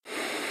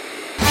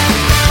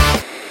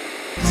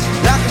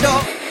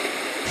antidote.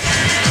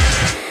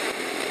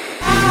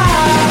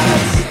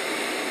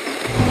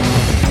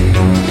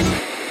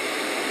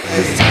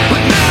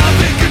 But now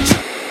they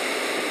control.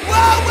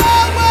 Whoa,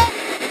 whoa, whoa.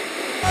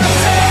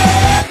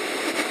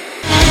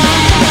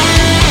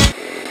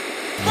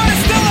 But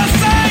it's still the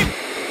same.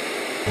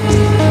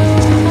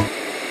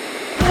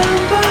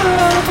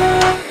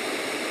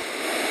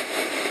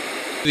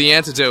 The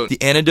antidote.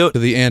 The antidote.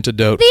 The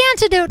antidote. The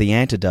antidote. The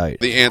antidote.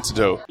 The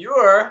antidote.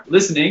 You're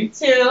listening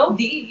To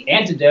the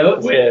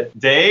Antidote with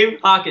Dave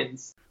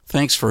Hawkins.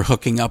 Thanks for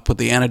hooking up with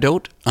The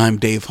Antidote. I'm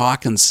Dave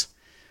Hawkins.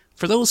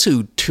 For those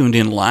who tuned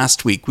in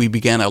last week, we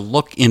began a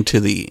look into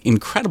the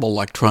incredible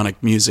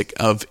electronic music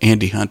of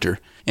Andy Hunter.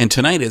 And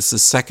tonight is the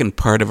second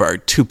part of our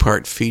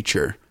two-part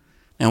feature.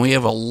 And we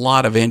have a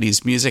lot of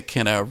Andy's music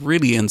and a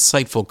really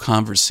insightful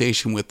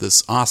conversation with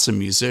this awesome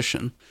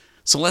musician.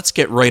 So let's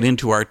get right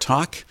into our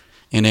talk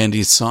and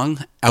Andy's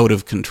song, Out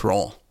of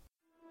Control.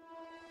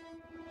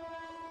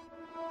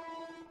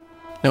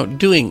 Now,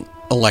 doing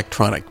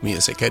electronic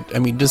music, I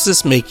mean, does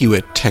this make you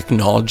a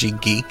technology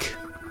geek?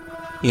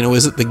 You know,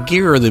 is it the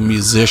gear or the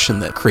musician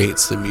that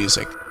creates the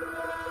music?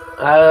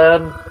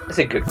 That's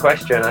a good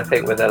question. I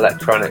think with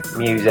electronic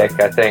music,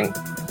 I think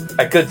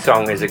a good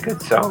song is a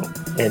good song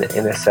in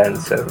a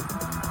sense of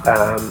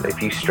if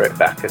you strip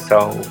back a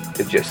song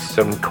to just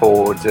some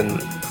chords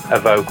and a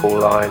vocal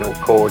line or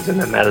chords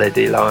and a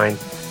melody line,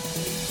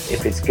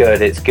 if it's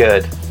good, it's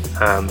good,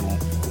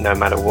 no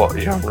matter what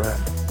genre.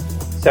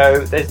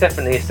 So there's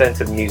definitely a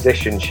sense of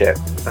musicianship,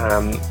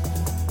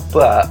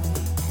 but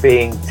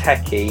being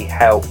techie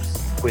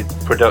helps with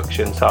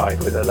production side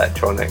with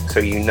electronic, so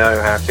you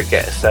know how to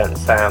get a certain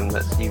sound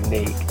that's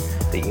unique,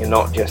 that you're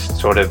not just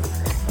sort of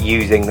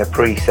using the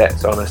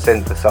presets on a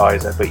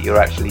synthesizer, but you're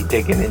actually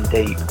digging in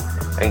deep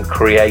and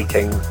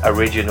creating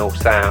original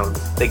sound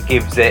that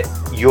gives it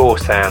your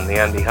sound, the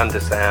Andy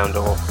Hunter sound,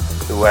 or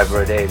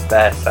whoever it is,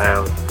 their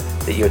sound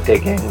that you're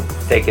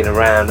digging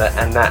around,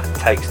 and that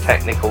takes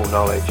technical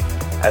knowledge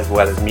as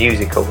well as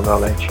musical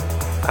knowledge.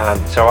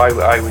 So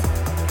I would,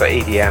 for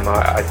EDM,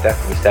 I'd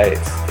definitely say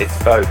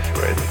it's both,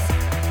 really.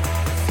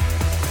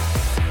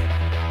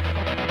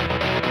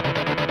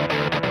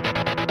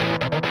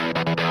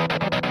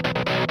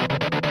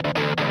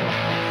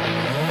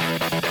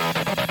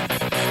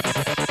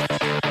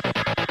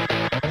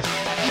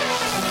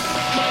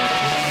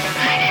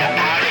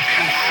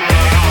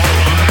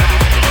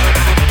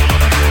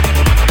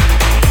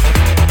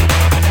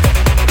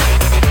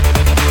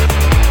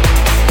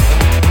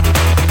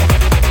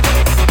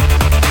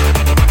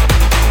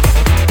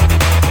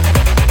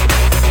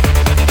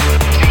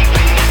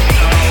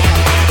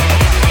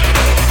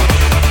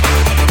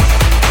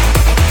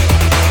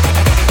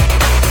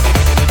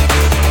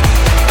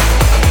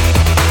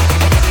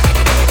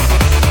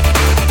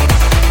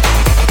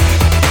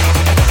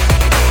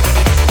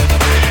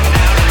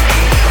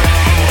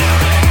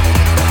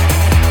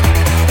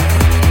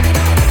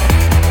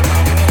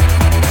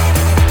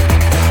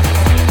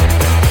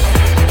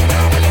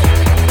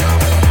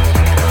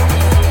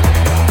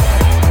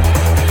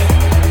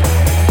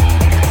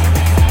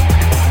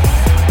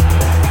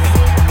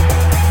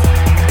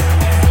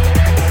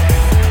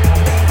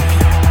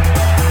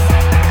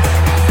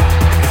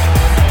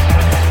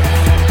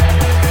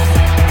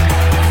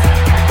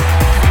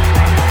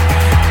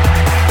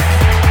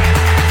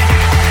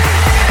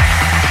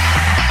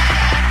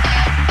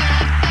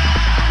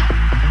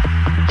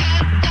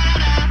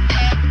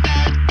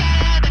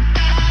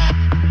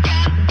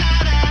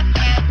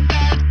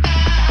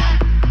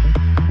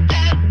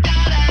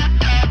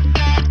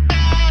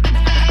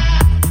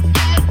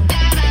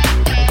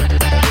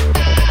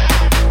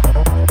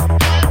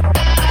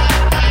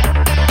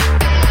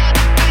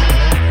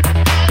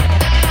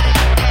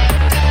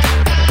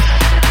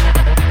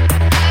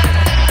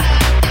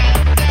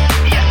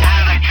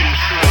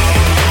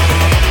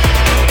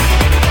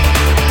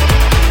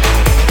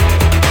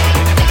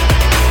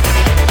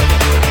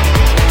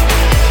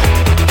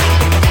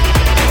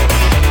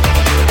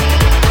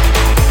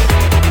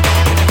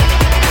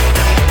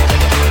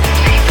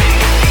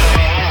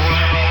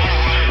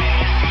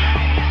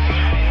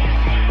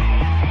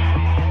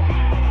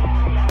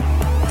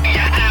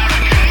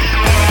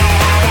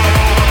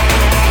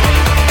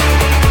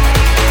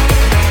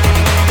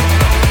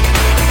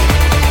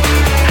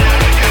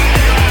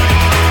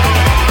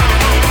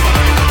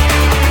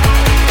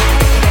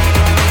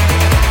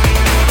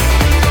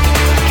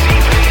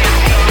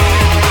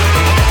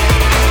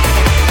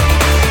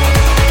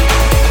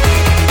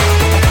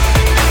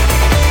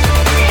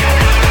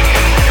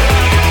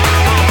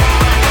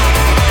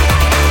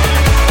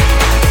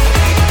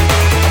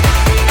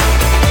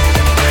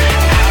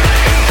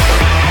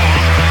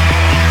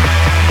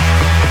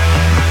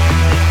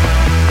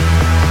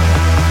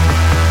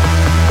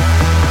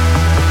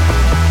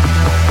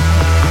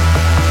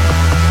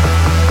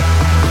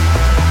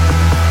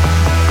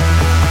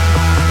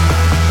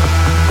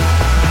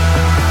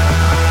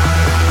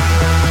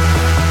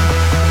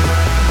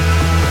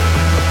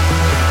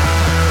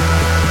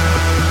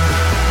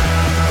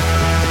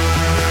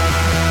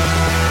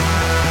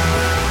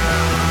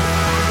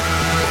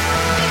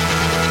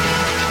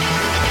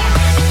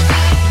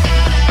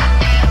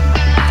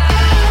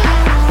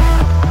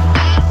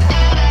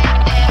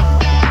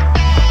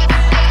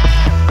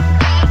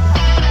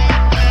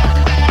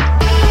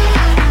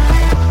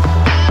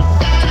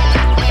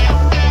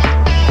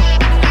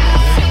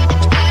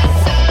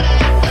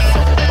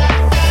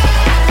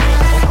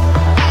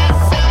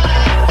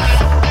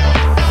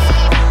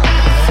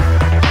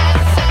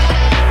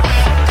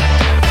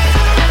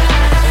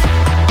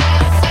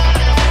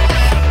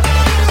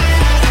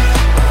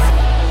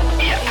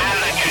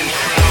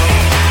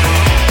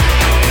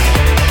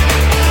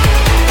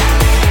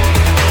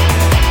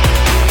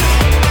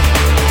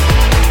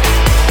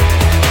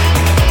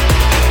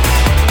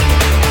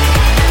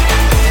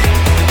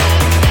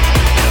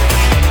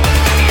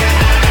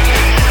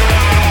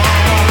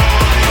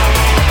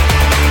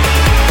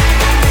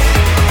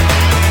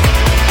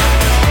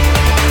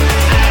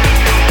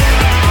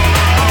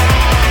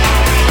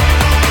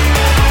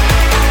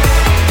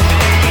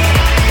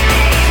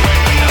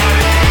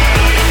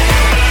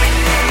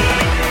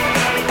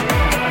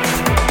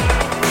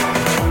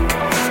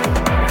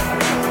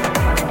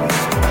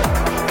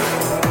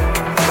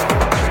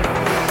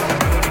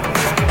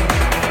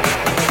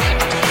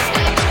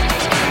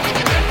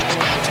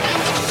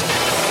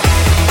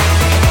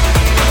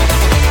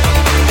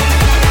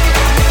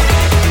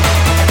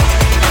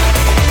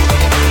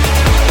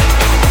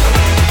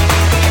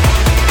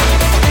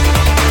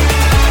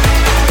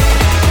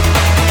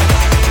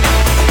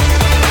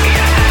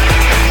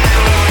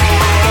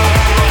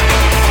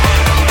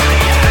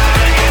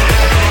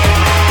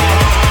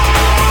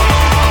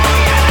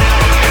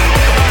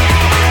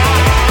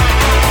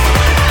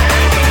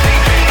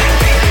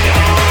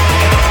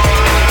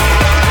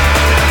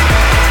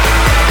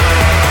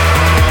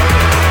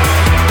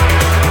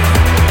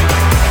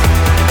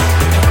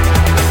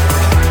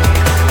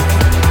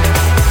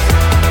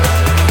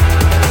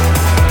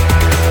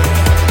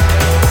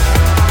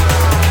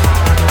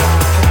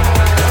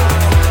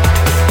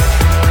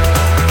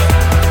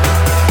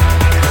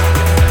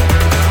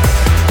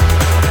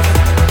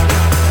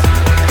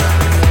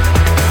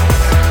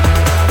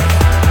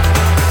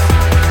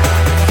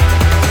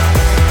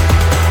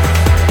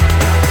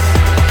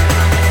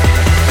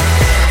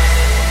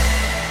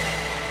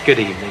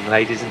 Good evening,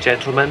 ladies and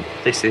gentlemen.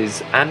 This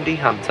is Andy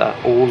Hunter,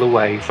 all the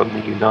way from the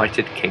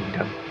United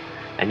Kingdom,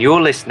 and you're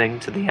listening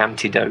to The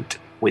Antidote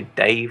with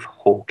Dave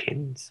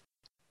Hawkins.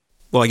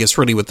 Well, I guess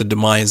really with the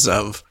demise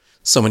of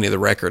so many of the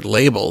record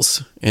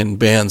labels and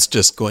bands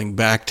just going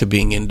back to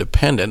being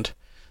independent,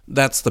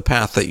 that's the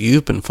path that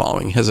you've been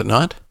following, has it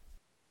not?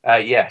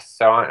 Yes,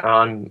 so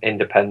I'm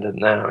independent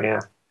now,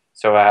 yeah.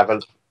 So I have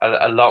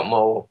a lot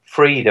more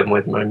freedom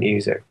with my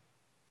music.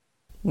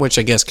 Which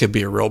I guess could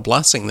be a real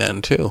blessing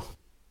then, too.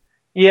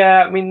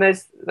 Yeah, I mean,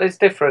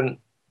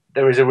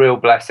 there is a real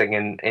blessing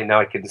in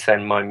I can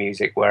send my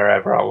music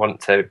wherever I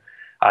want to.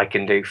 I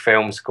can do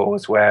film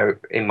scores where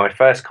in my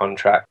first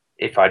contract,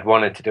 if I'd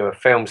wanted to do a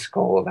film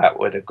score, that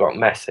would have got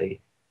messy.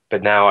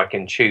 But now I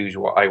can choose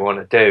what I want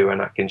to do and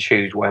I can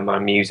choose where my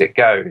music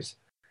goes.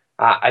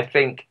 I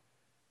think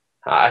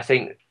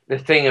the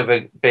thing of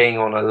it being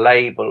on a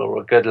label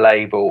or a good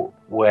label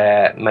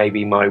where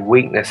maybe my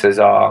weaknesses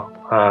are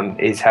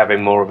is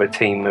having more of a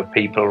team of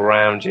people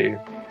around you.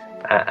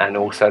 And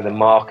also the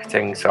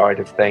marketing side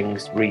of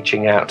things,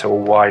 reaching out to a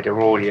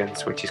wider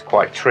audience, which is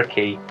quite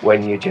tricky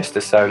when you're just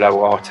a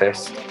solo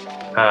artist.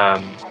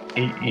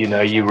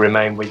 You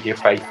remain with your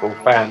faithful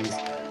fans,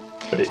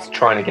 but it's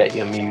trying to get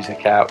your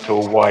music out to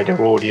a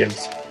wider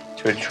audience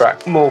to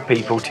attract more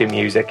people to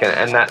music,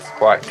 and that's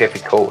quite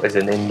difficult as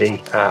an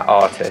indie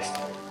artist.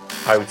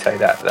 I would say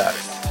that's a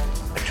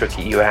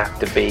tricky. You have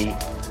to be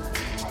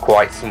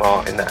quite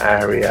smart in that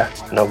area,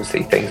 and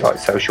obviously things like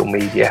social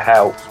media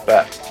helps,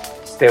 but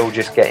still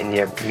just getting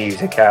your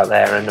music out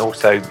there, and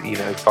also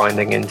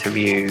finding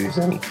interviews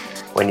and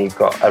when you've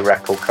got a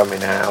record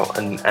coming out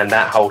and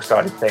that whole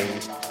side of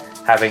things,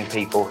 having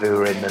people who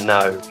are in the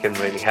know can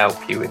really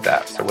help you with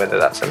that. So whether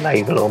that's a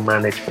label or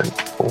management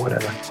or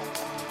whatever.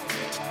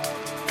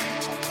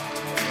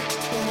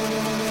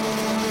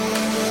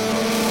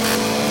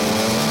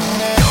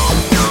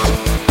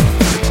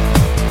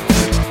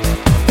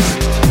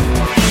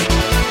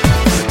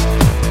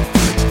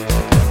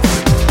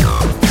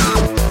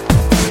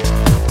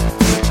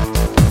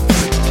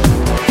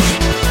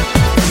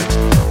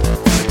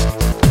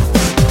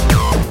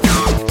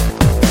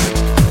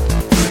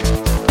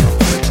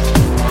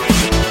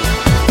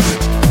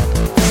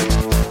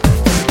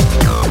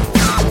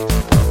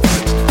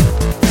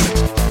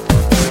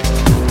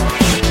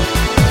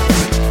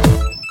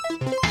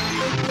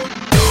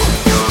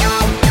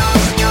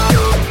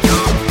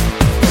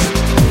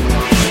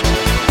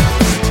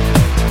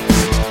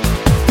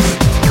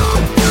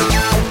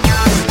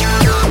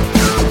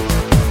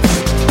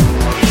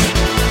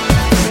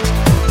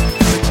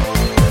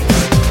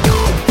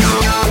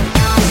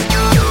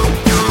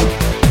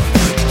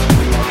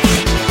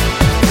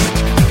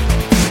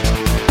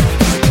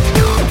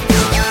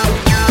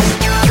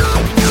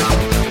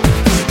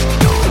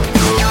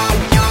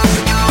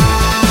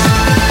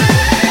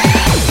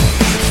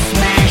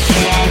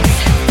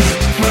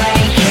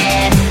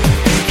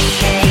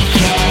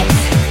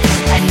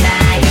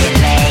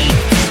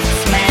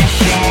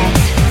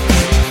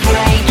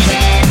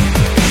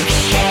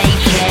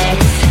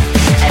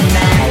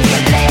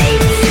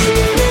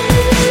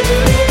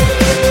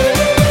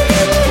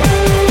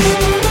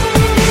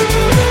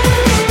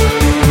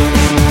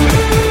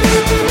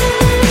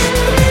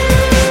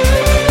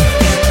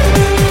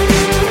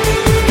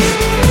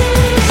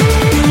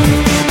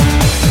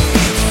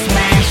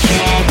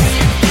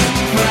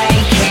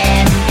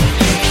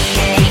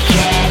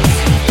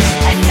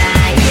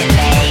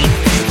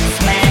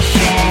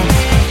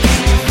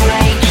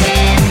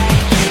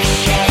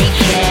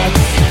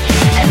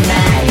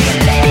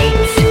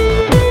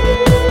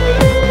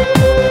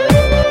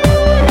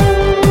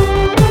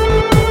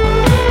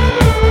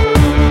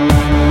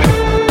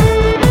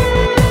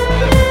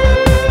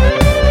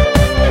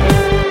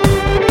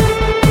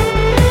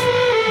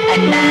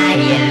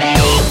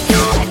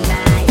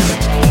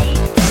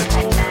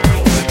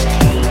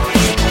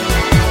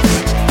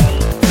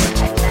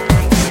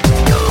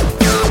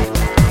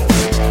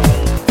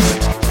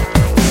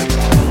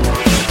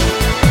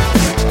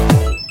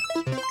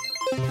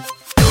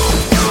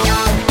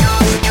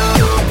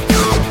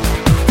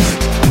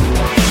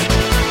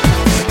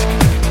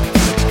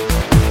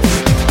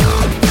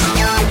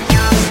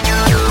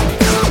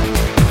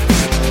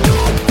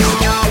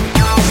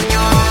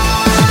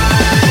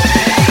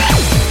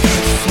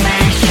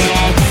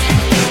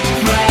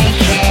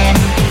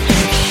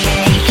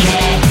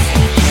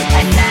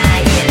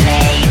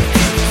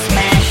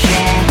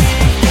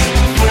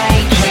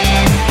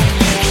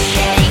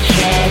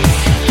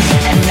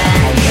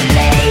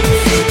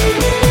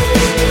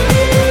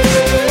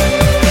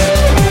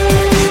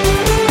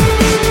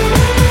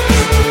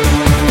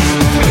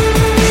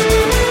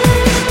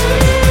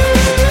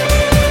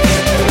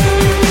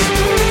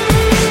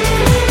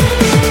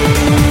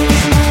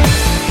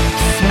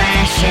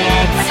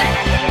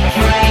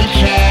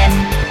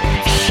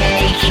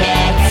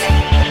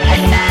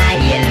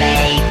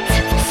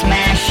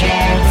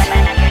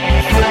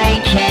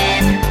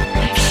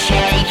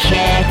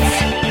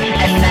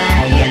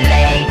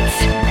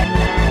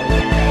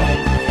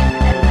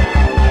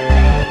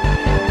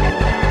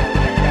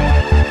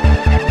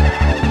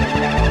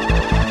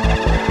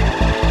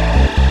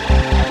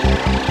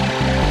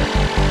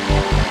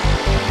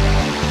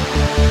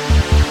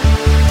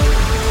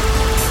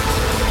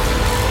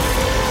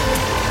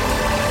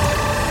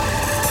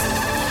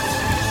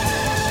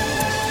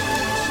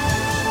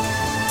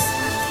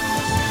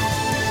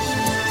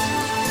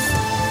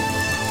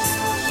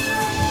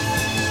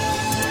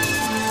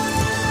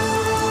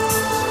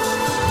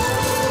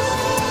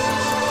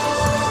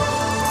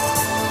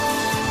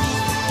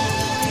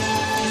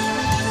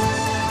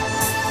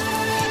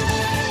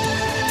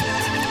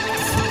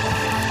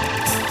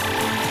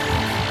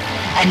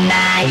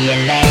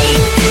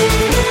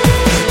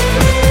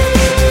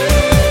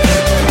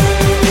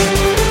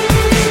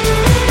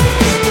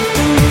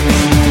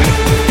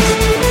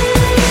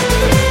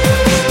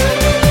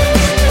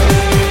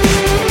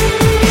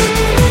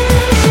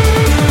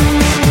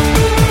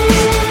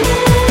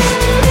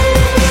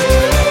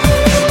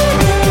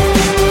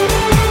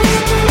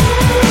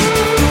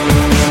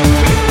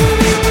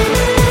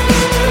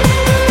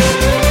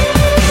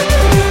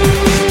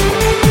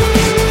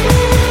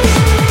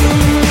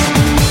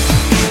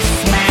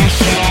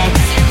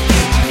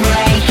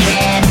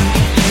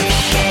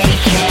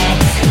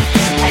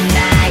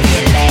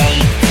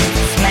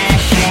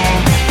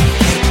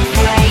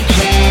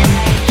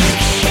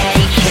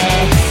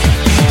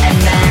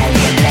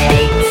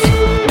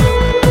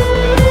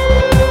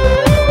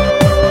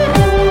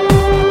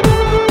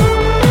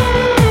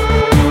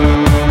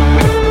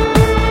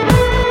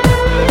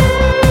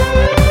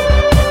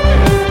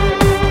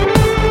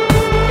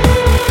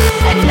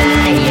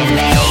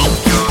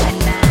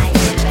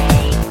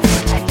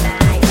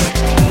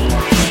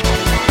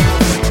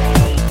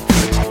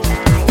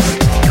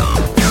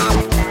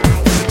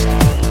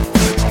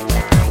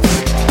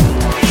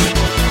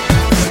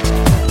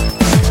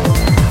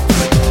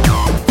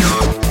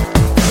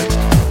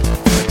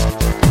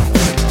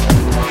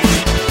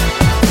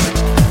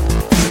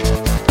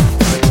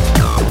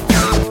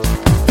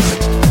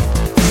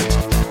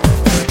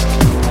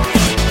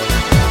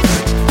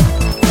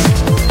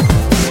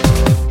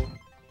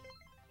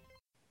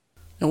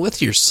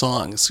 With your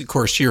songs, of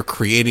course, you're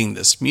creating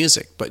this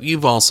music, but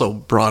you've also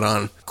brought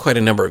on quite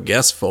a number of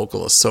guest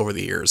vocalists over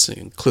the years,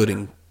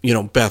 including,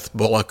 Beth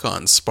Bullock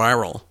on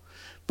Spiral.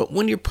 But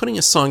when you're putting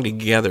a song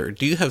together,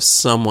 do you have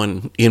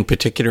someone in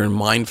particular in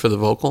mind for the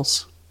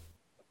vocals?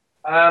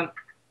 Yeah,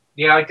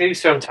 I do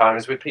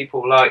sometimes with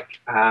people like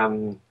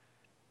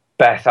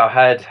Beth. I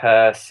heard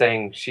her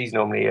sing. She's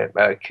normally an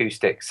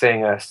acoustic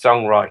singer,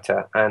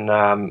 songwriter,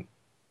 and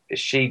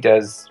she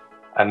does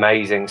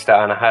amazing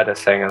stuff. And I heard her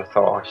sing and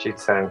thought, she'd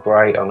sound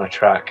great on a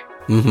track.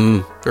 Mm-hmm.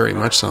 Very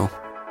much so.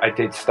 I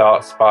did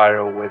start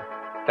Spiral with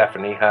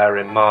definitely her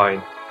in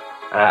mind.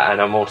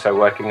 And I'm also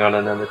working on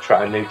another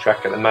track, a new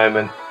track at the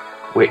moment,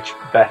 which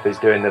Beth is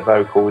doing the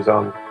vocals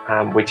on,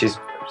 which is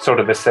sort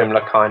of a similar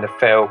kind of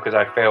feel, because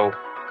I feel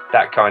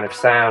that kind of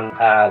sound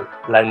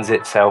lends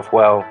itself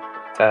well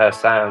to her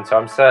sound. So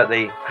I'm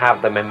certainly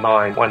have them in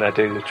mind when I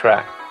do the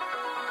track.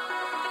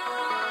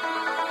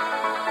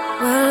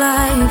 Well,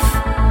 life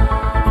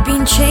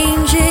been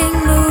changing,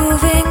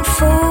 moving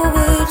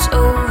forwards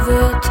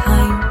over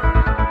time,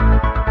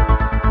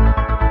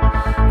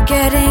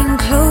 getting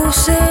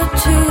closer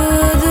to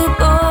the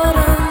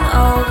bottom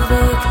of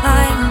the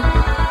climb.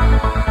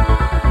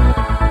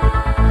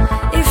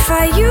 If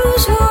I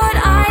use what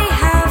I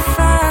have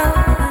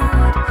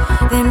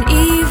found, then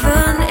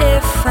even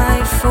if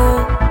I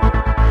fall,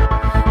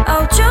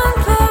 I'll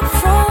jump up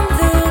from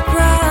the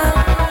ground.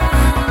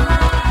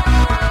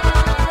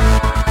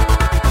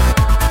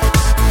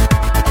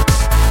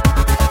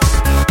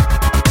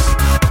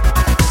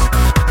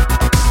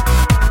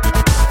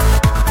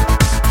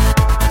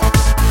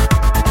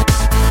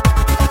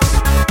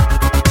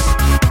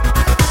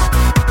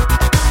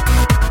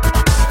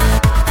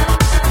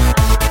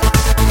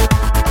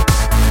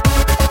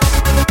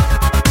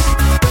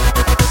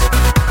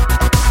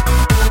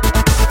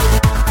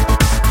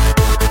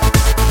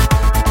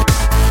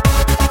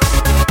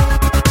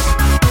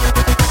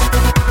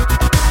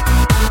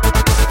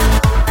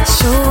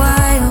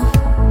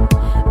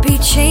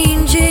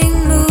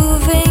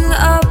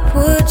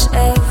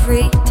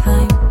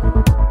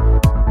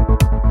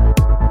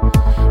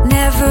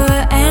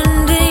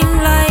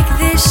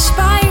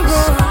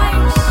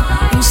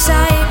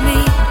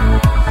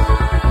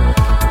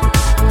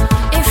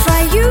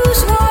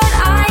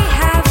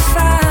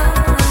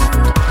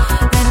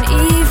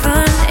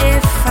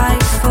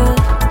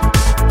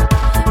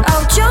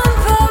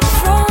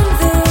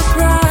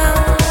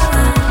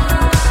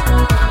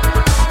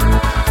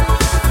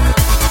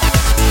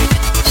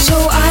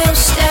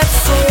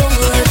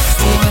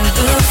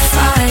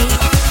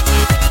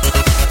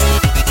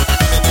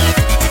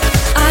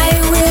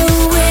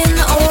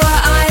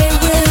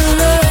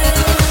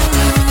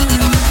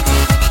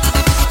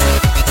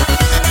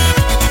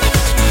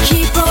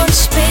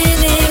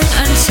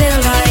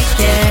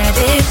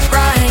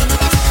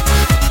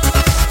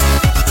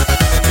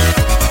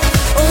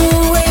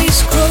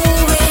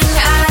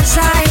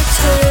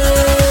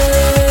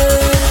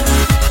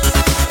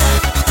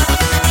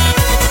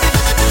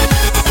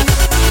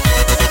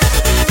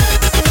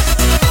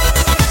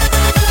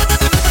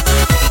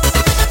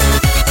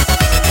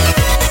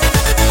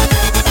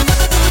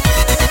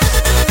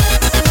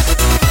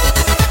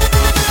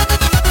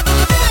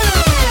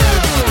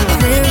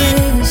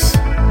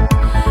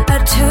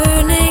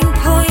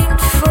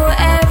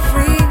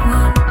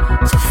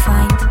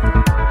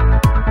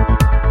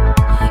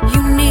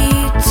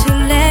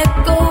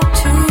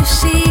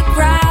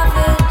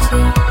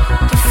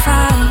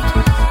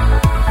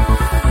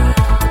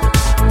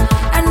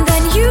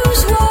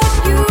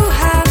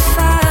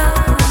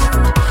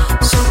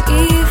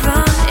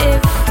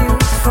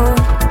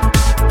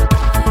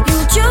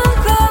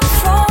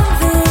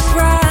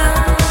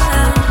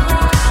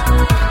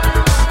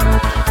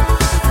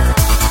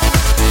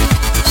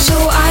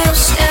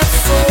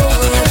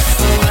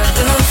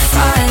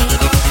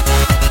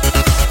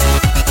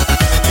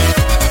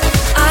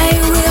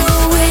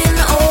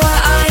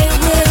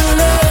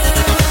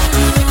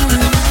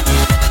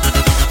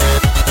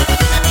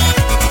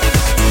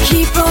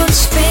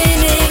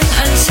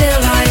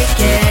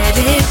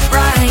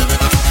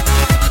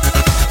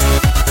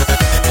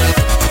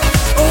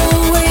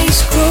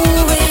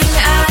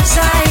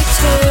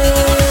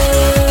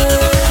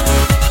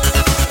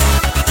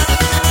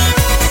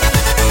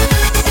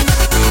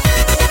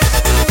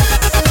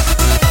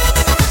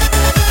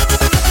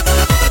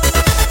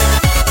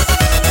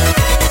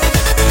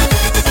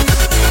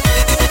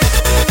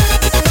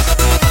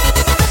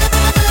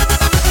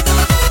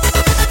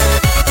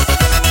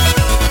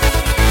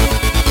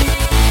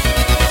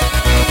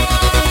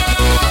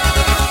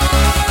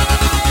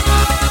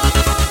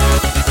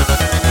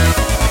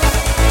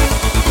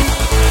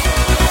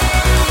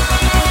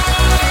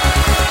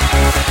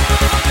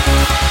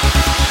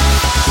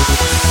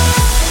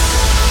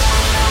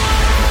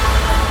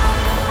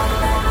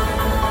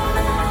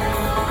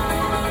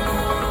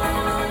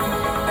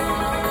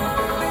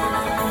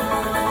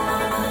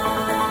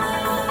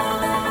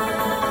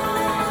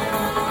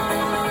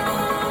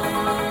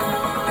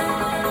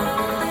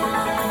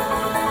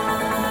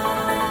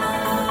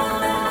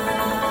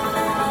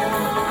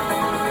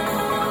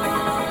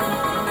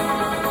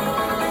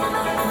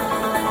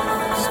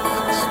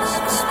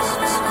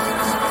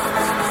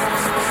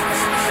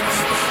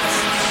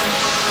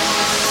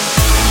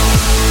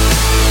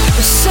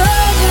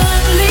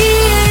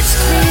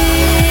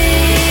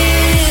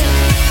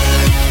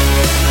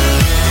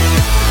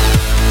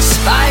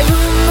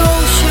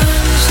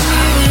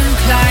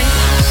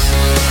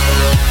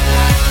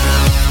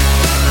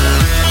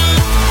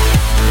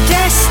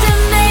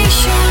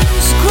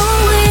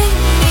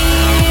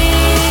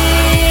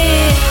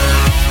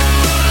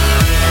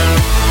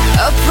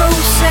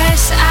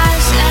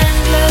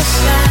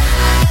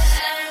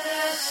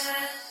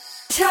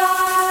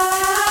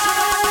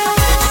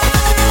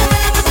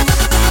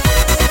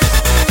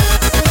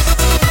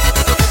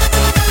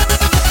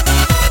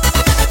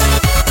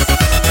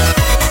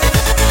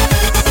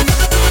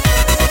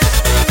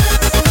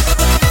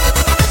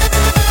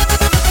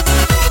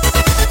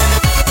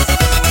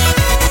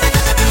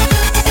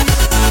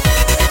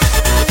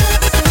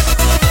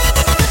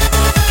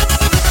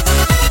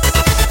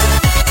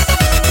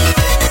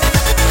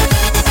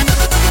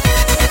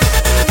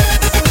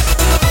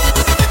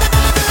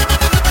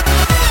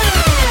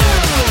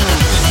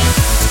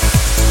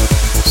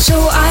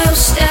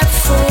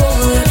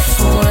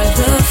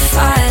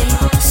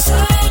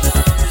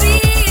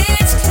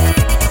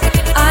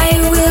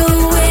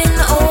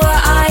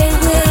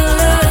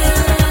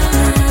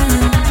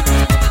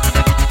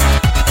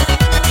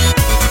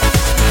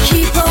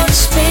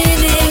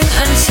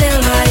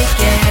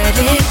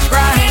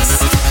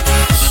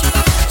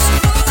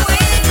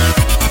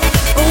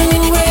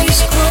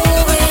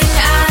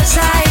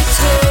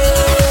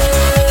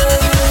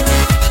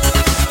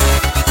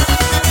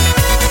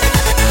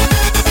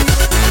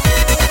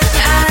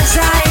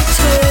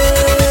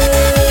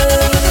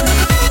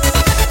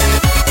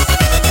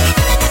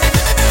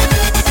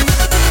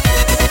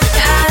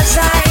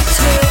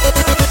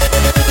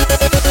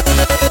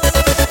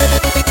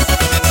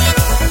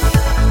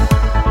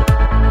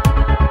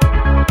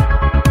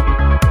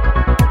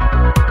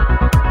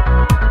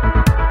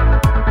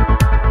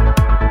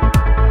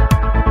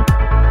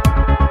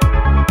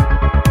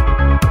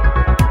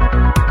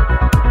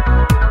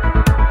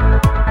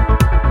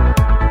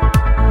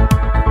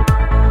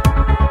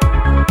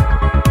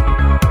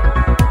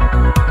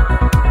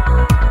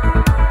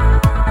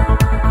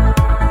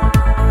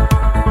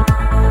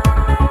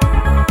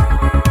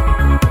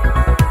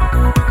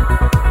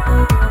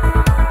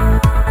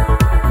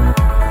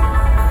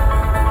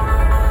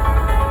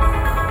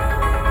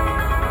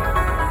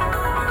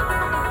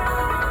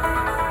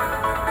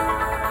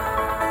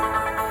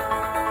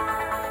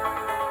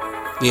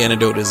 The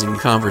Antidote is in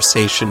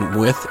conversation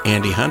with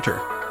Andy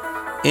Hunter.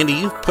 Andy,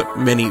 you've put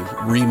many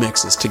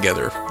remixes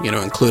together,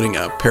 including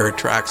a pair of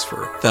tracks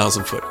for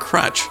 1,000 Foot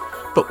Krutch.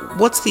 But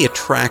what's the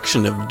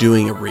attraction of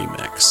doing a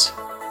remix?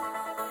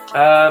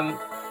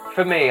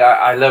 For me,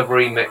 I love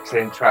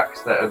remixing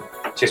tracks that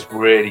are just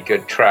really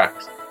good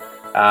tracks.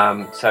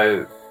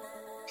 So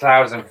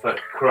 1,000 Foot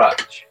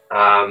Krutch,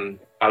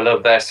 I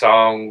love their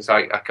songs.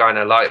 I kind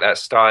of like that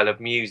style of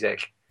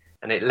music,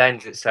 and it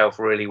lends itself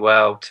really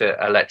well to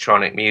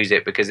electronic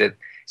music because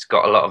it's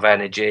got a lot of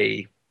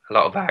energy, a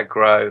lot of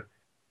aggro.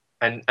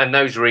 And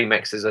those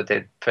remixes I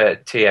did for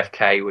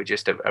TFK were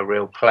just a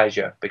real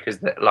pleasure because,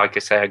 like I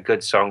say, a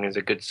good song is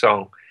a good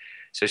song.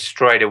 So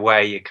straight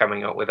away you're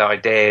coming up with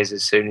ideas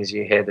as soon as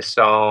you hear the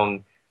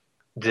song.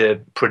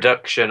 The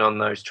production on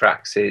those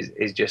tracks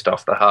is just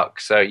off the hook.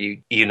 So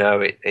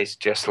it's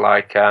just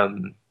like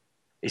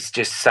it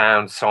just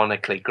sounds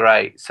sonically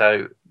great.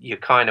 So you're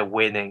kind of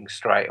winning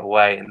straight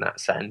away in that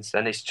sense.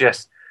 And I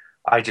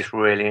just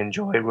really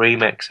enjoy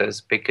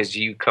remixes because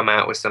you come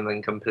out with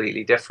something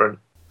completely different.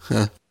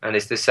 Huh. And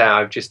it's the same.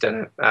 I've just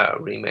done a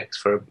remix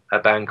for a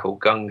band called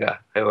Gunga,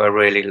 who I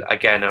really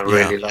like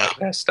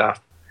their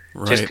stuff.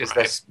 Right. Just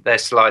because they're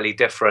slightly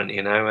different,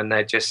 and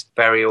they're just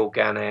very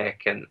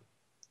organic. And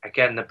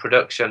again, the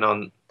production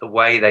on the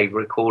way they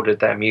recorded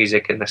their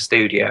music in the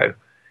studio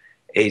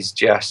is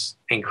just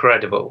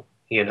incredible.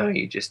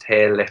 You just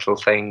hear little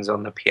things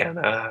on the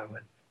piano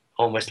and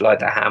almost like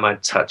the hammer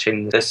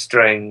touching the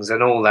strings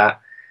and all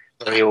that.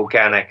 Very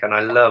organic, and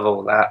I love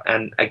all that.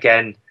 And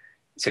again,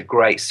 it's a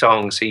great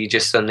song, so you're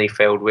just suddenly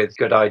filled with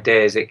good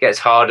ideas. It gets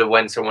harder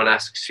when someone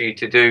asks you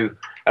to do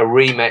a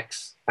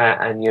remix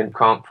and you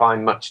can't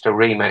find much to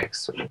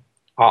remix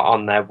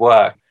on their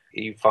work.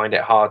 You find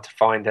it hard to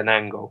find an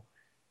angle.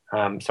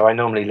 So I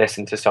normally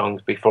listen to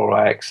songs before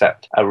I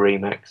accept a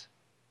remix.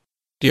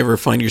 Do you ever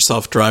find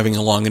yourself driving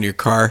along in your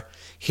car,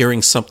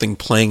 hearing something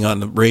playing on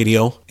the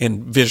radio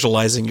and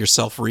visualizing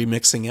yourself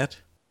remixing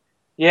it?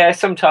 Yeah,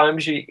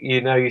 sometimes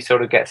you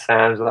sort of get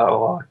sounds like,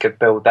 I could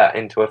build that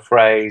into a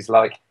phrase.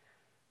 Like,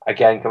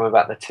 again, coming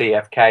back to the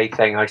TFK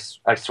thing,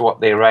 I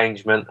swapped the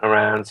arrangement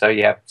around. So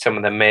yeah, some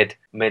of the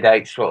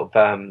mid-8 sort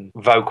of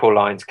vocal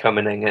lines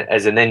coming in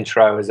as an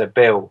intro, as a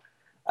bill.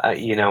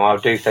 I'll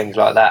do things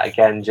like that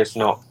again, just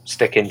not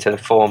sticking to the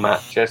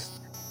format, just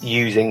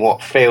using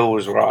what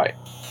feels right,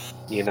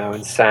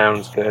 and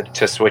sounds good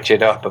to switch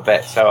it up a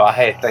bit. So I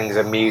hear things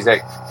in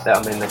music that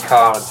I'm in the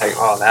car and think,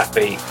 that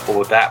beat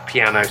or that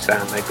piano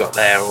sound they've got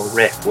there or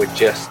riff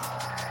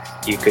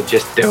you could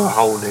just do a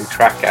whole new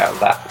track out of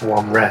that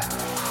one riff.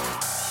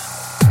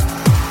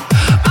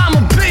 I'm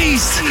a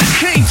beast,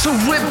 came to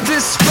rip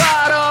this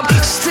spot up.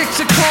 Stick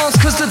to clones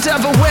cause the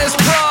devil wears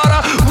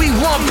Prada. We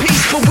want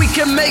peace but we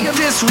can make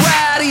this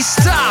ratty.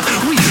 Stop,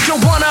 we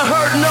don't wanna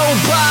hurt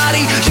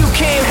nobody. You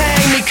can't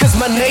hang me cause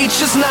my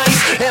nature's nice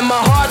and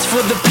my heart's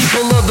for the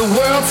people of the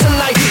world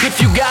tonight. If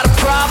you got a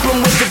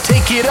problem with it,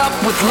 take it up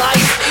with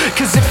life,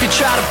 cause if you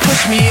try to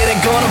push me it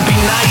ain't gonna be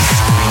nice.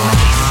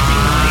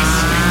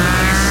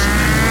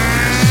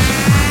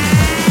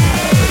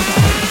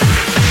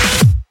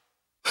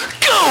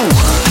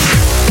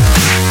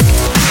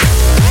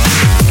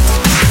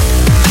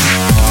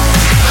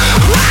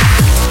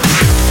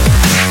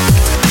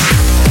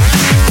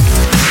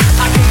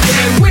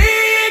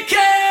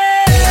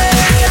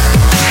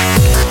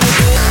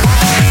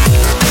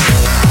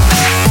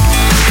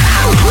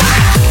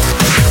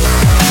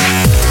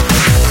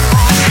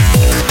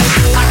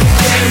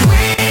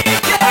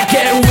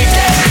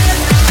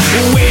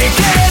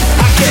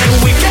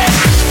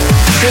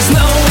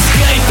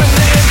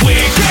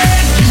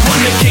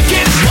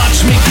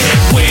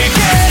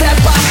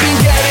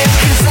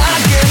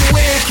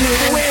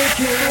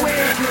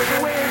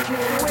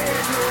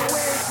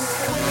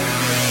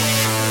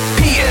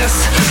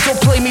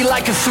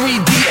 Like a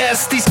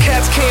 3DS, these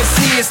cats can't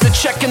see us. They're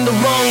checking the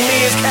wrong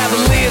ears.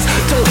 Cavaliers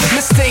don't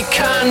mistake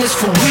kindness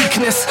for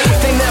weakness.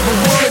 They never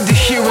wanted to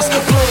hear us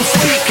blowing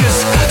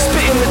speakers,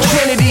 spitting the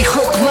Trinity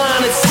hook,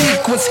 line, and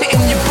sequence,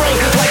 hitting your brain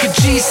like a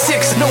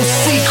G6. No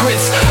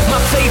secrets.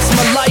 My fate's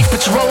my life,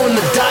 but you're rolling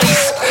the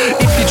dice.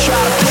 If you try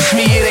to push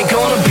me, it ain't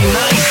gonna be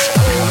nice.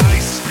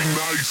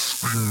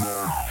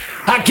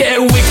 I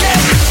get wicked,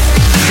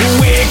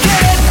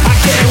 wicked. I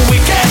get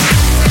wicked.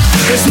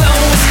 There's no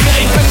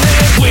escaping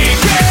it.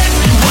 Wicked.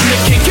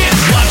 Kick it,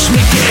 watch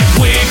me get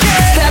wicked.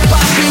 Step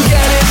up and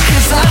get it,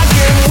 cause I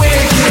get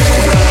wicked.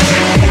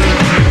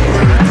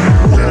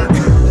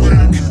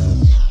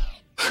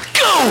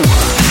 Go!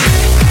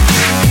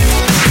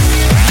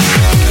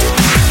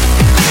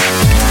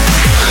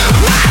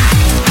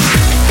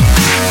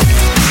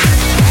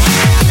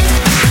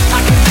 I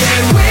can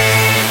get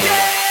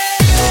wicked.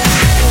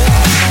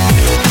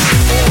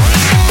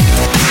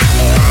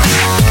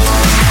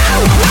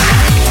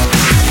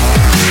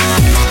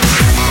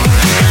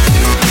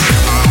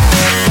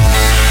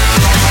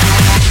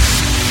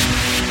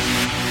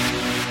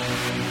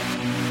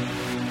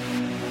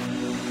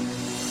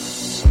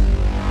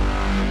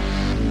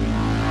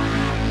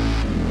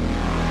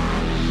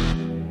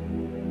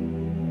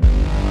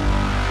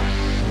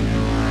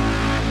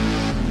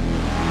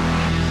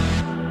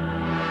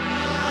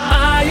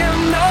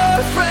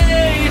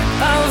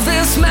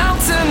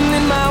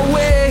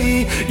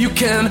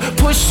 can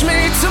push me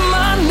to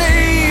my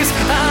knees,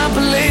 I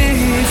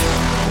believe.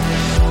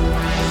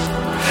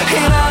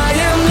 And I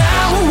am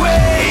now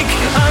awake,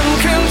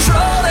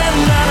 uncontrolled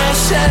and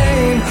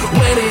unashamed.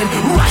 When it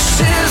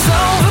rushes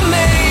over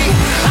me,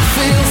 I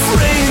feel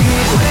free.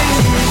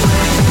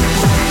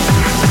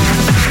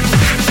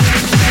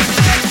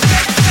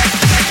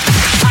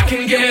 I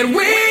can get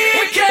weak.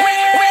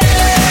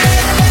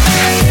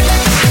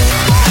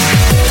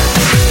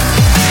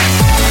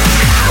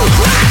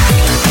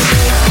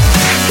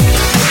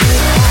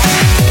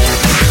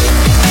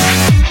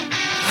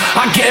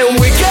 I get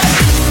wicked,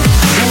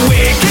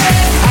 wicked,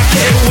 I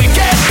get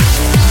wicked.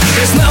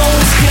 There's no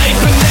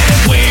escaping that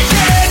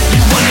wicked.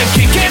 You wanna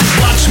kick it,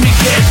 watch me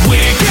get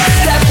wicked.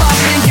 Step up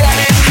and get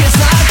it, 'cause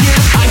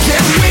I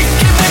get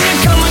wicked when you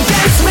come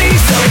against me.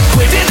 So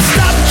quit it,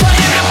 stop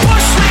trying to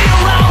push me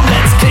around.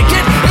 Let's kick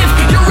it, if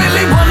you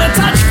really wanna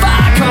touch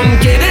fire,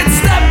 come get it.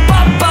 Step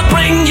up, I'll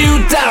bring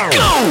you down.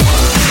 Go!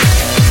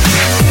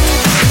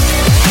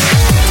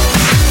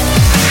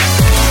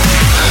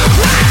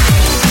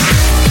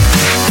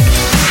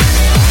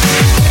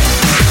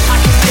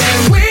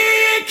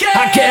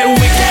 I get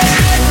wicked,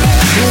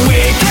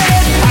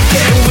 wicked, I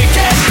get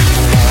wicked.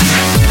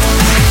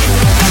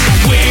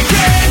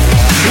 Wicked,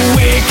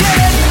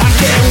 wicked, I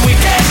get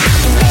wicked.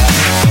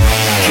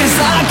 'Cause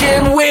I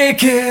get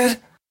wicked.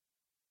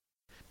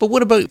 But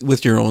what about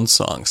with your own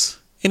songs?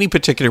 Any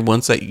particular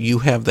ones that you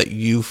have that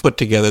you've put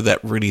together that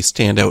really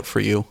stand out for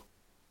you?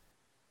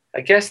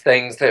 I guess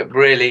things that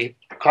really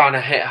kind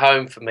of hit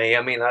home for me.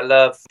 I mean, I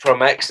love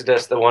from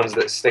Exodus, the ones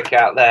that stick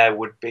out there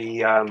would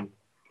be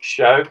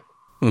Show.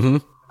 Mm-hmm.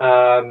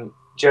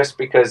 Just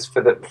because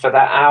for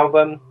that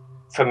album,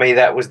 for me,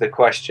 that was the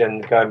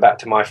question, going back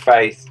to my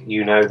faith,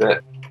 you know,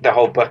 that the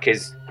whole book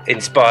is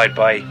inspired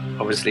by,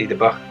 obviously, the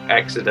book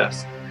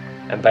Exodus,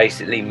 and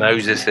basically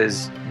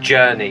Moses'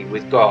 journey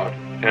with God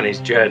and his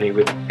journey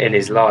in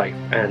his life.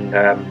 And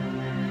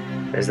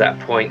there's that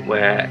point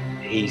where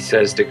he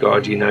says to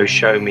God, you know,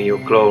 show me your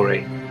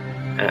glory.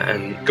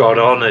 And God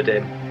honoured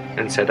him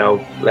and said,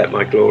 I'll let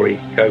my glory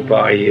go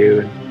by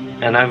you.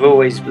 And I've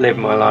always lived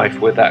my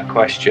life with that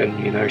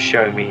question, you know,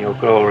 show me your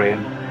glory.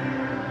 And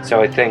so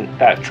I think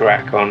that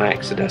track on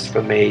Exodus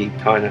for me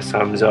kind of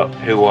sums up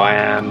who I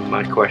am,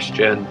 my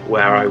question,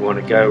 where I want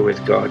to go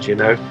with God, you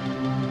know.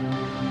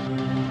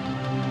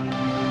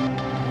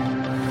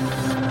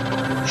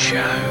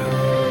 Show.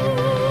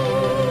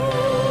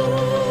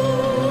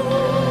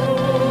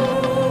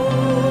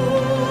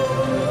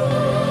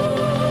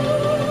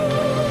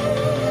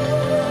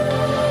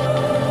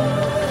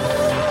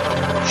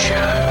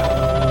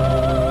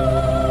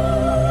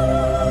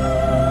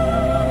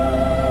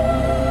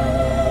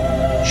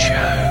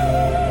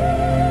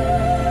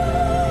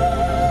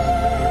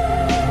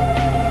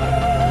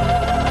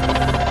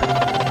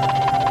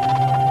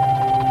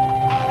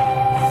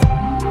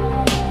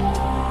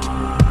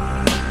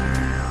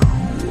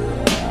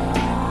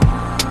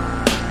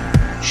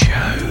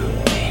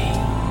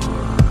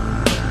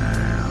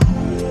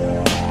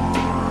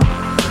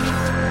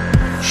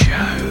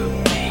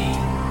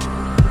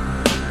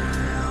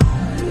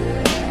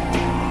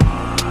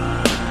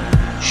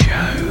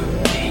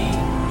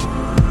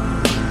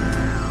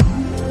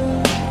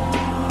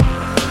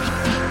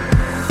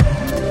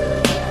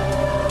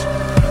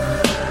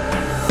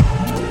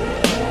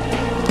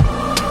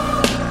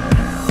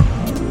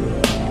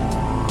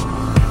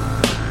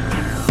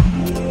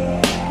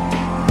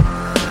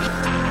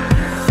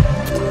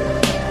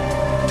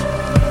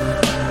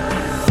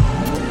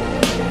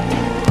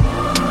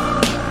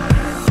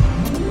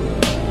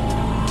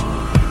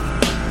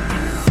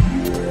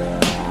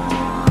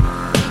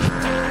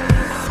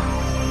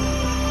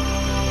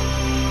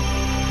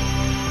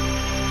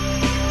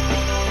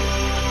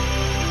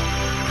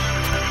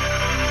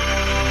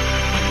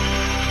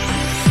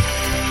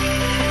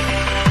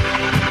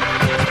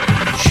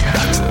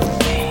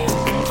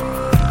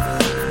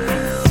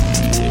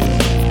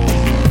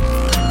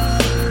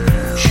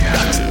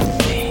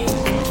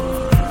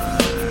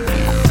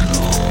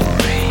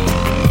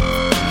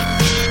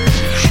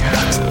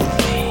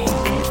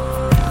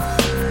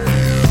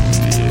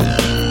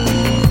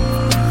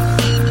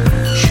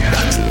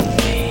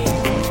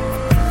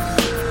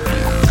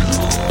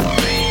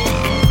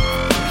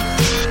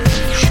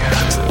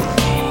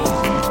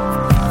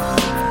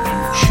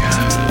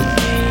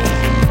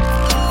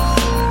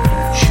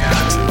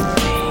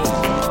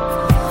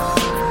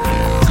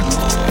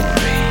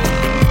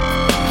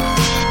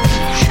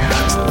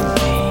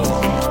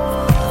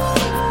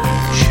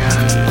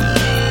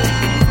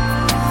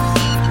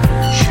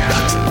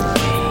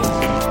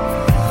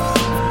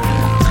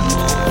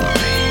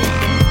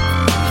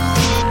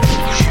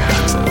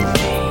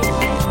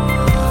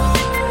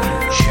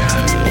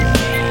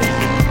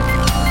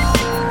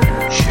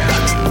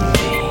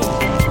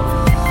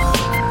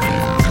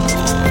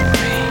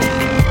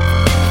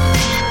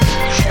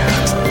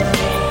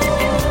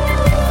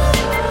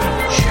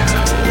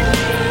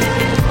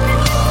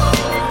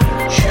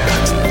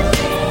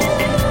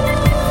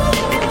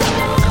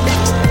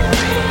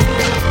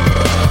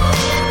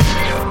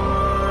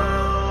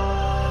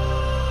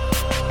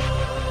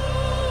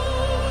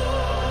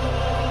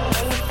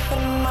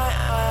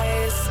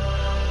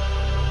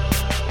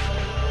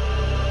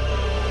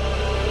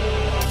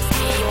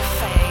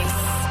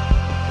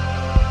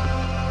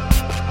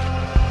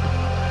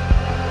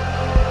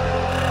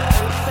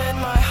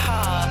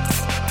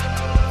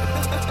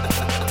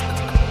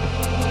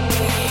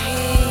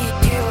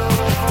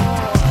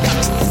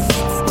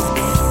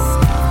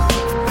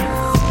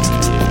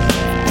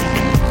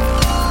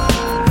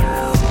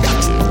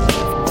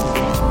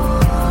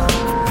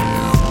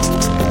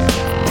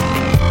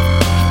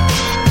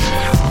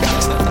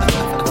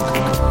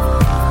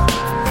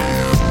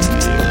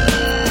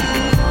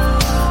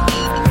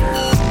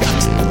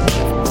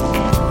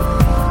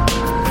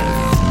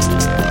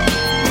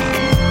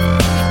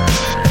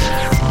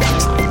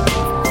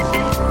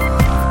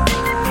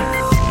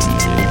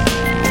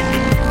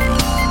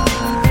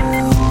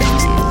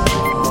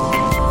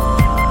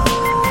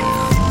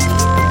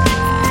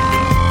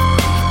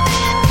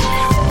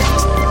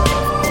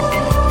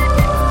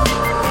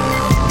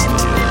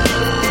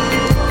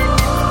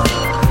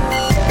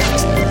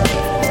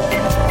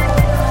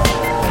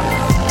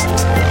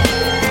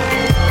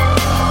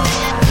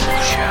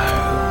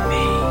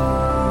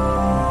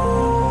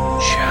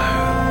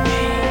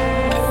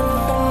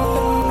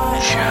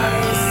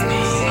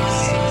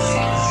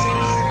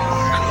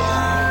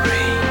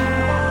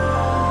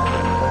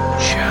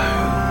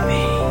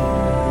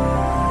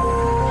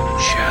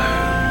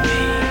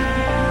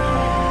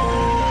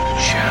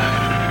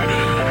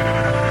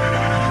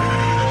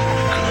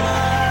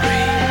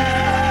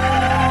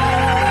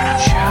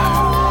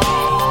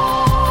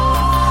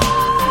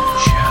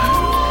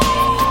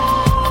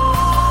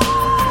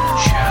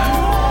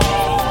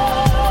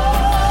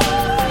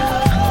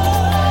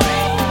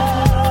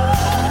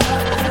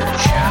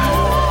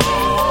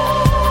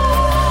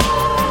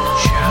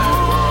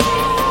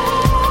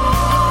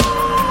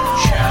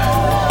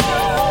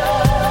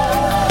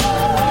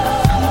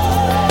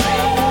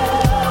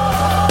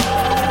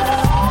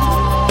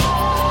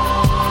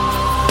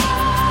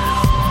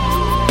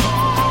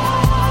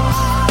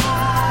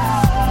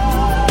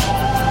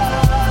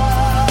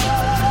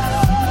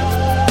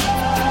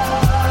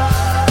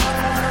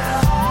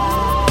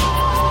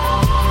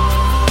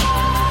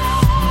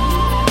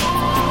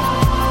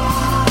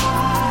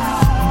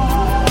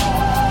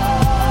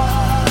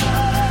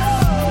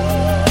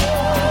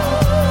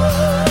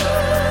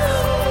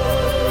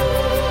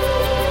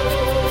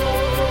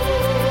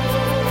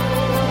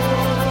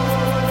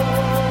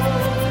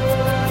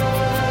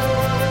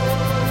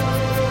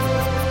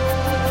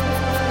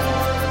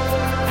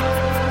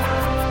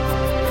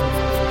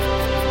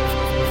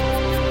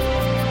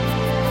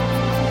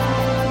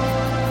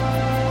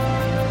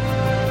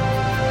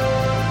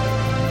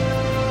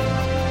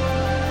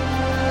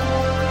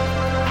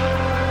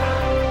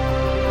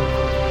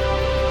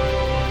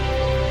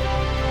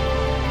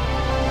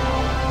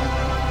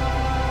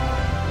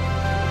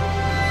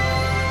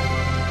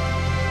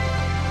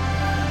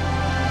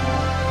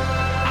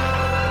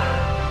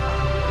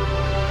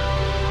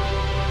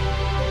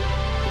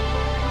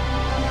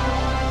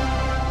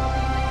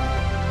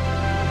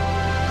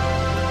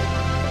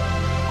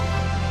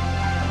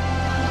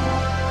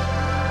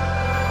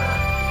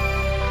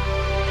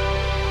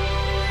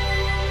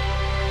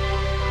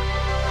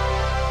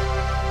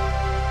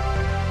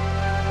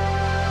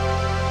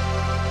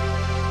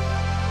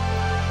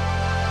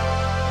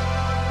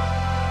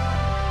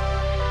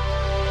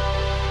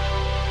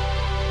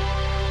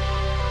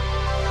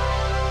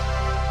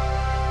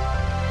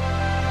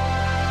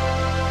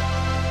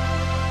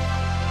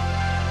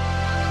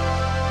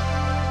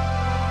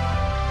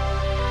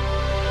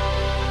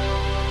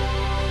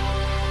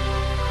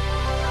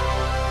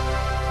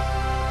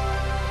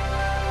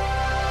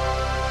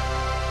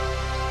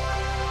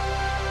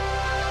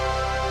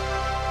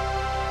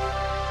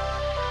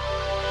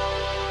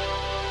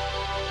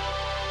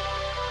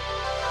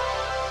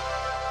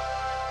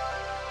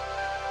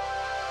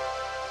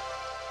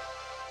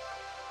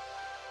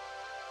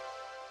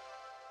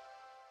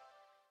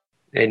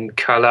 in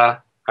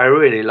Colour. I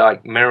really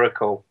like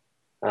Miracle.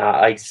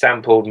 I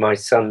sampled my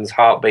son's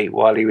heartbeat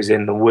while he was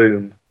in the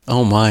womb.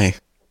 Oh my.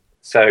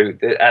 So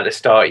at the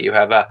start you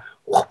have a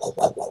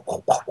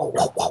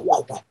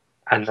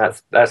and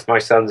that's my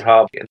son's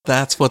heartbeat.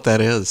 That's what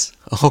that is.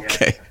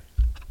 Okay.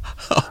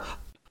 Yeah.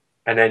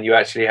 And then you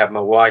actually have my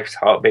wife's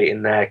heartbeat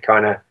in there,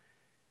 kind of,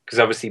 because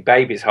obviously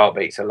babies'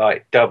 heartbeats are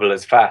like double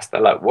as fast.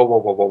 They're like whoa, whoa,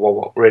 whoa, whoa, whoa,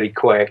 whoa, really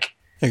quick.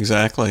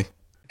 Exactly.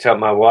 Tell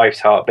my wife's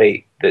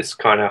heartbeat that's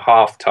kind of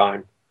half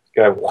time,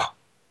 go wah,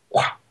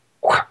 wah,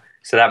 wah.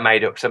 So that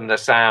made up some of the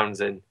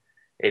sounds in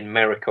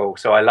Miracle.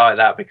 So I like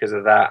that because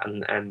of that.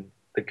 And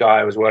the guy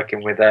I was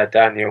working with there,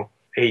 Daniel,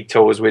 he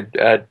tours with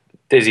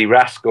Dizzy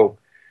Rascal.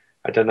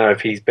 I don't know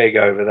if he's big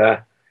over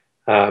there.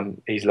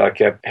 He's like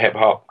a hip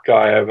hop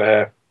guy over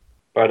here.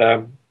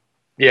 But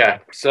yeah,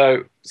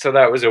 so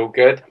that was all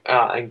good.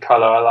 In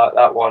Colour, I like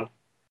that one.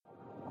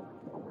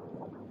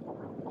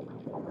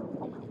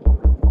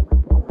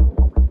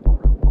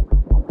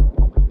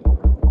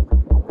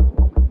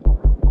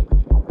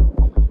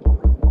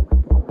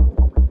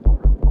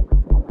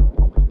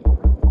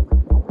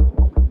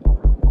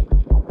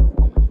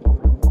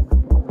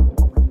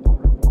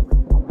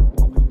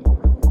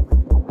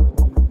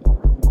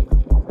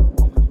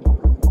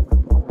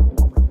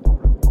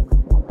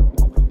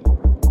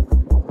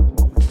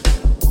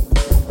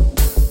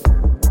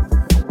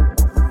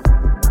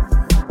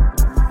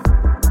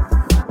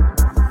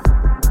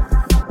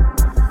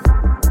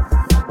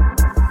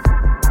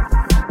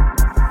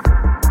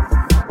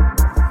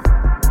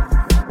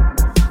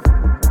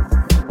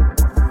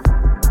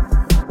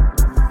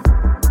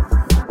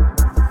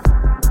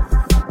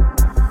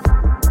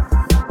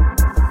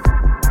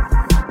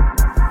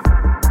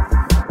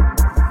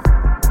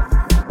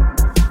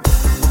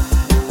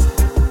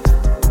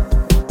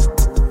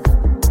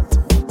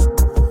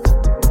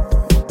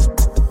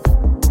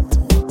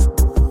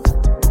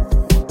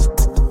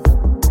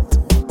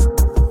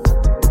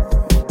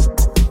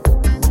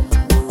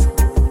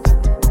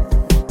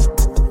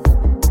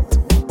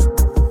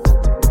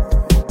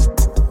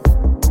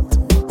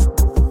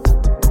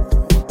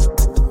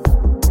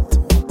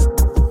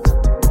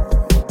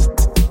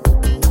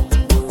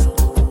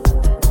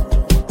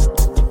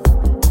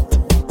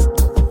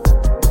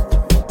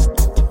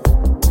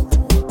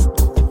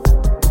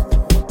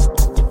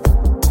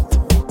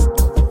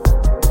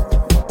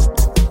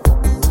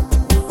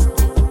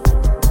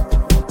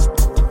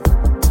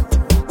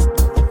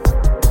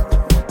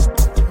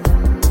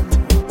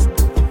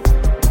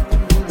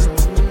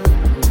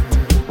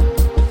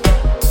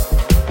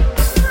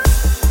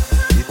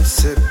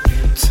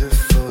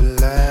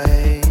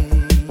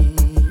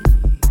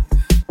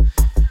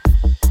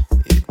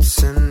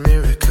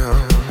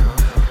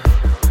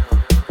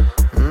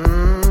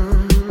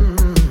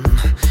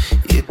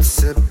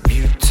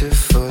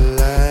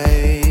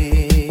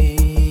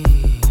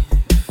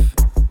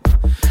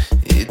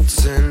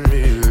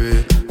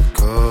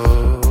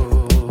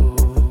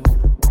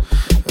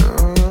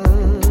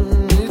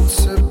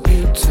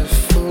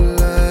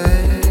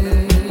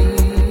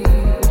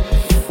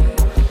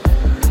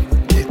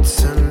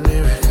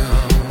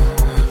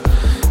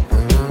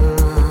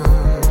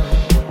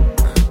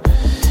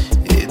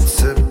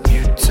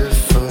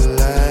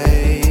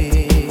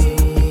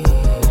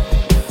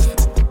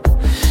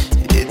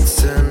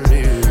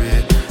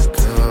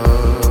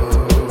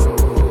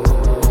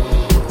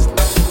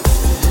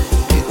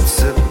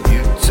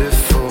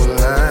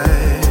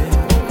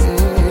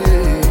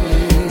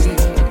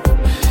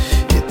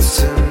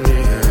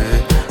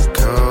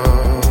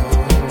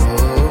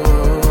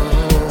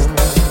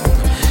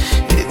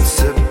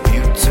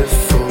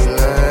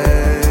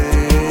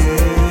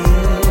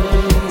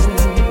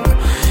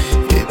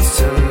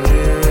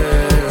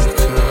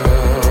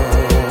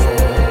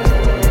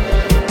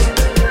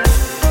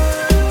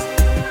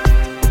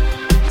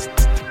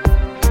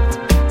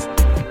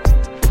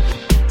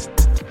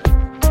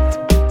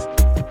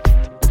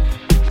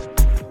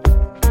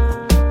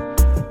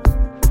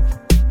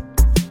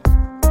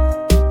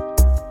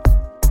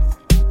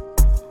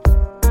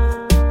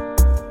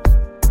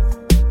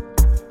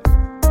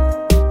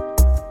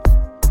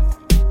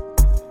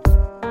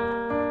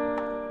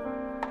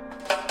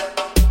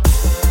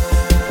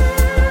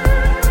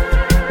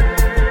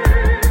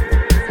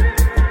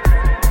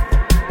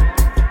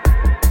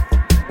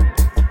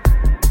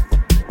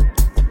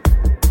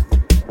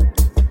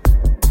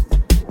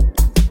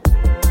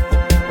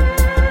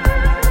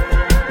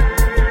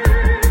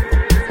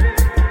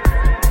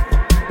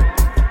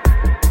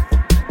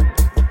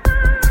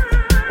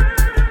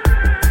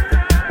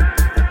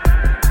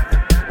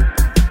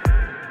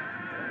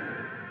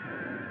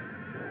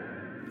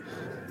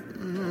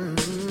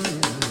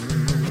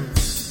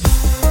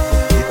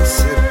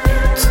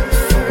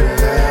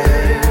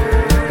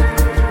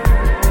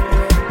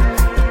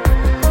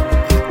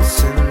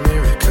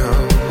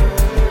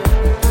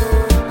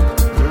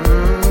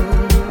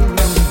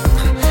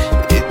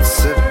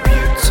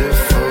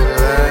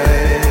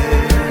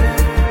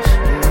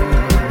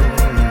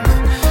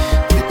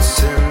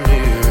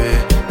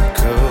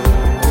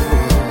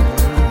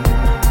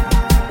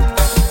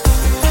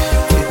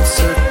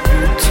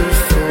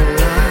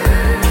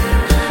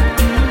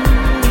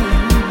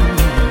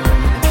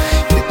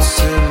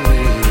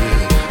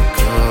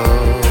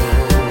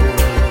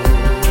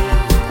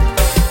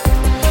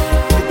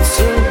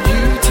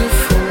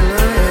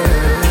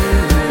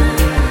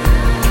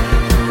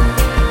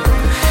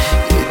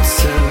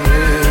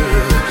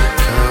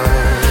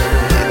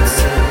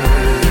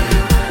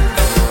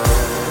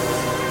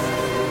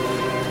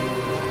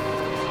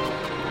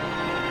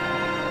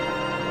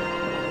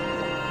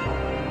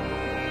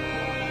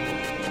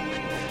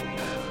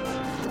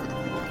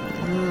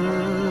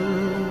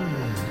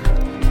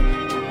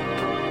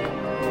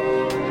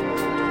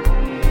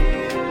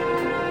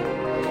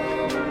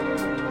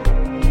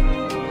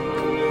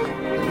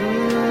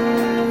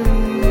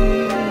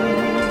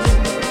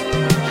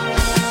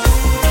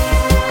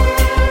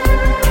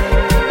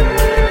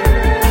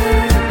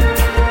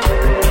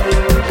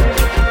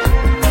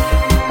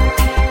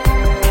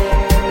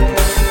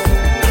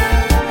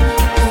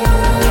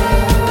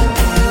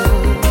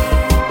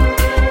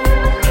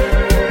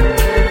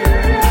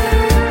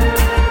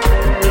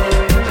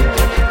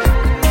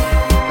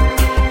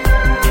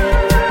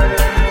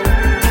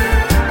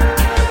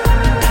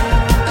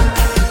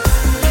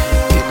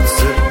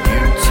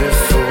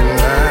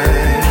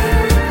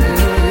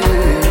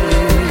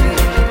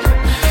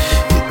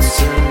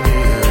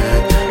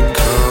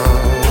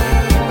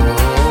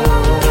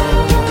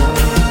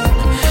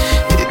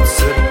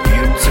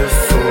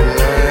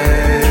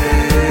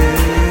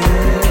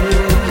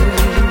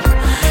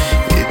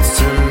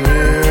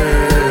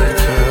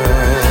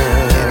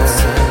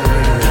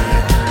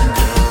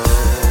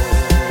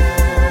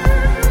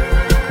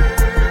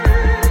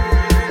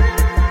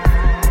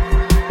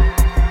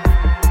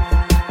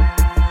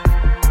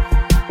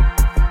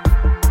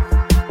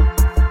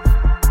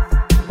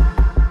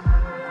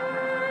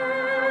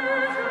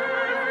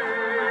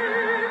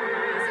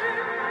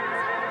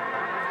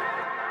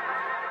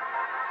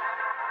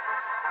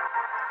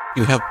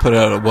 You have put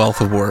out a wealth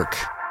of work.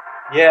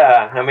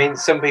 Yeah, I mean,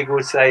 some people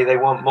would say they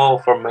want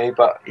more from me,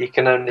 but you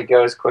can only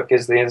go as quick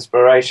as the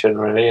inspiration,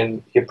 really,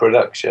 and your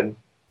production.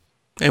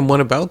 And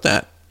what about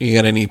that? You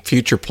got any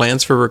future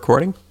plans for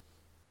recording?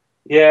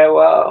 Yeah,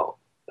 well,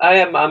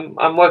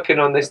 I'm working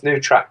on this new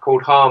track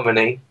called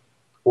Harmony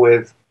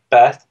with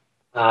Beth.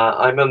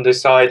 I'm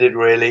undecided,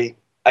 really.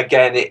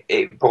 Again,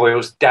 it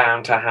boils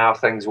down to how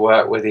things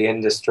work with the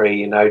industry.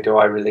 You know, do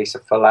I release a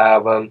full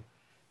album?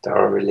 Do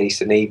I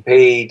release an EP?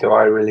 Do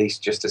I release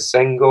just a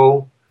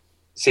single?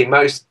 See,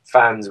 most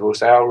fans will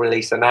say, I'll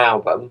release an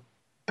album,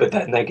 but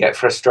then they get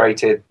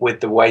frustrated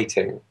with the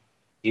waiting.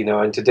 You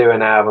know, and to do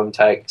an album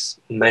takes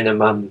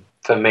minimum,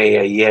 for me,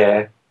 a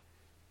year.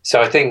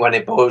 So I think when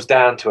it boils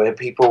down to it,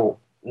 people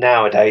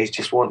nowadays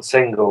just want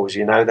singles,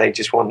 you know, they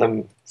just want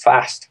them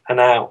fast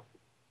and out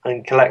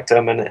and collect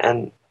them,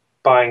 and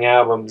buying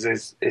albums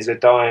is a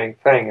dying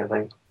thing, I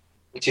think,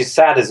 which is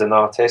sad as an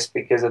artist,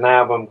 because an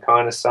album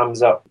kind of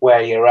sums up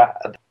where you're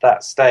at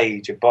that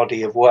stage, a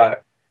body of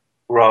work,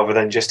 rather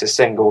than just a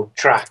single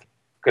track.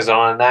 Because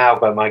on an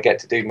album, I get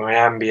to do my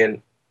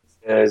ambient,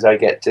 I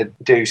get to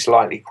do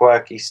slightly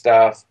quirky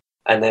stuff,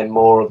 and then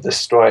more of the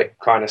straight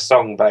kind of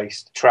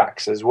song-based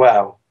tracks as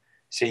well.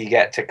 So you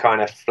get to kind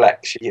of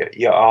flex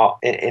your art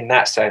in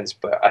that sense.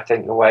 But I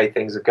think the way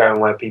things are going,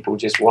 where people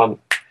just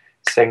want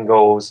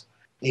singles,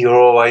 you're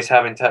always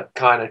having to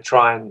kind of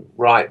try and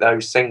write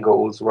those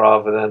singles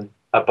rather than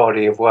a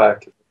body of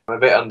work. I'm a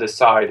bit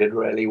undecided,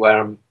 really,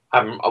 where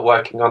I'm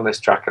working on this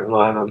track at the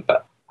moment,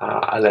 but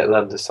a little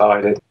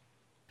undecided.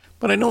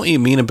 But I know what you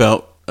mean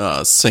about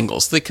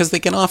singles, because they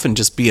can often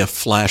just be a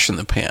flash in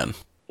the pan.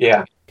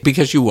 Yeah.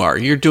 Because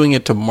you're doing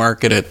it to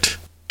market it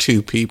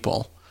to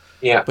people.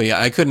 Yeah. But yeah,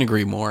 I couldn't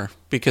agree more,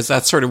 because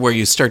that's sort of where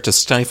you start to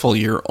stifle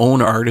your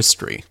own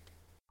artistry.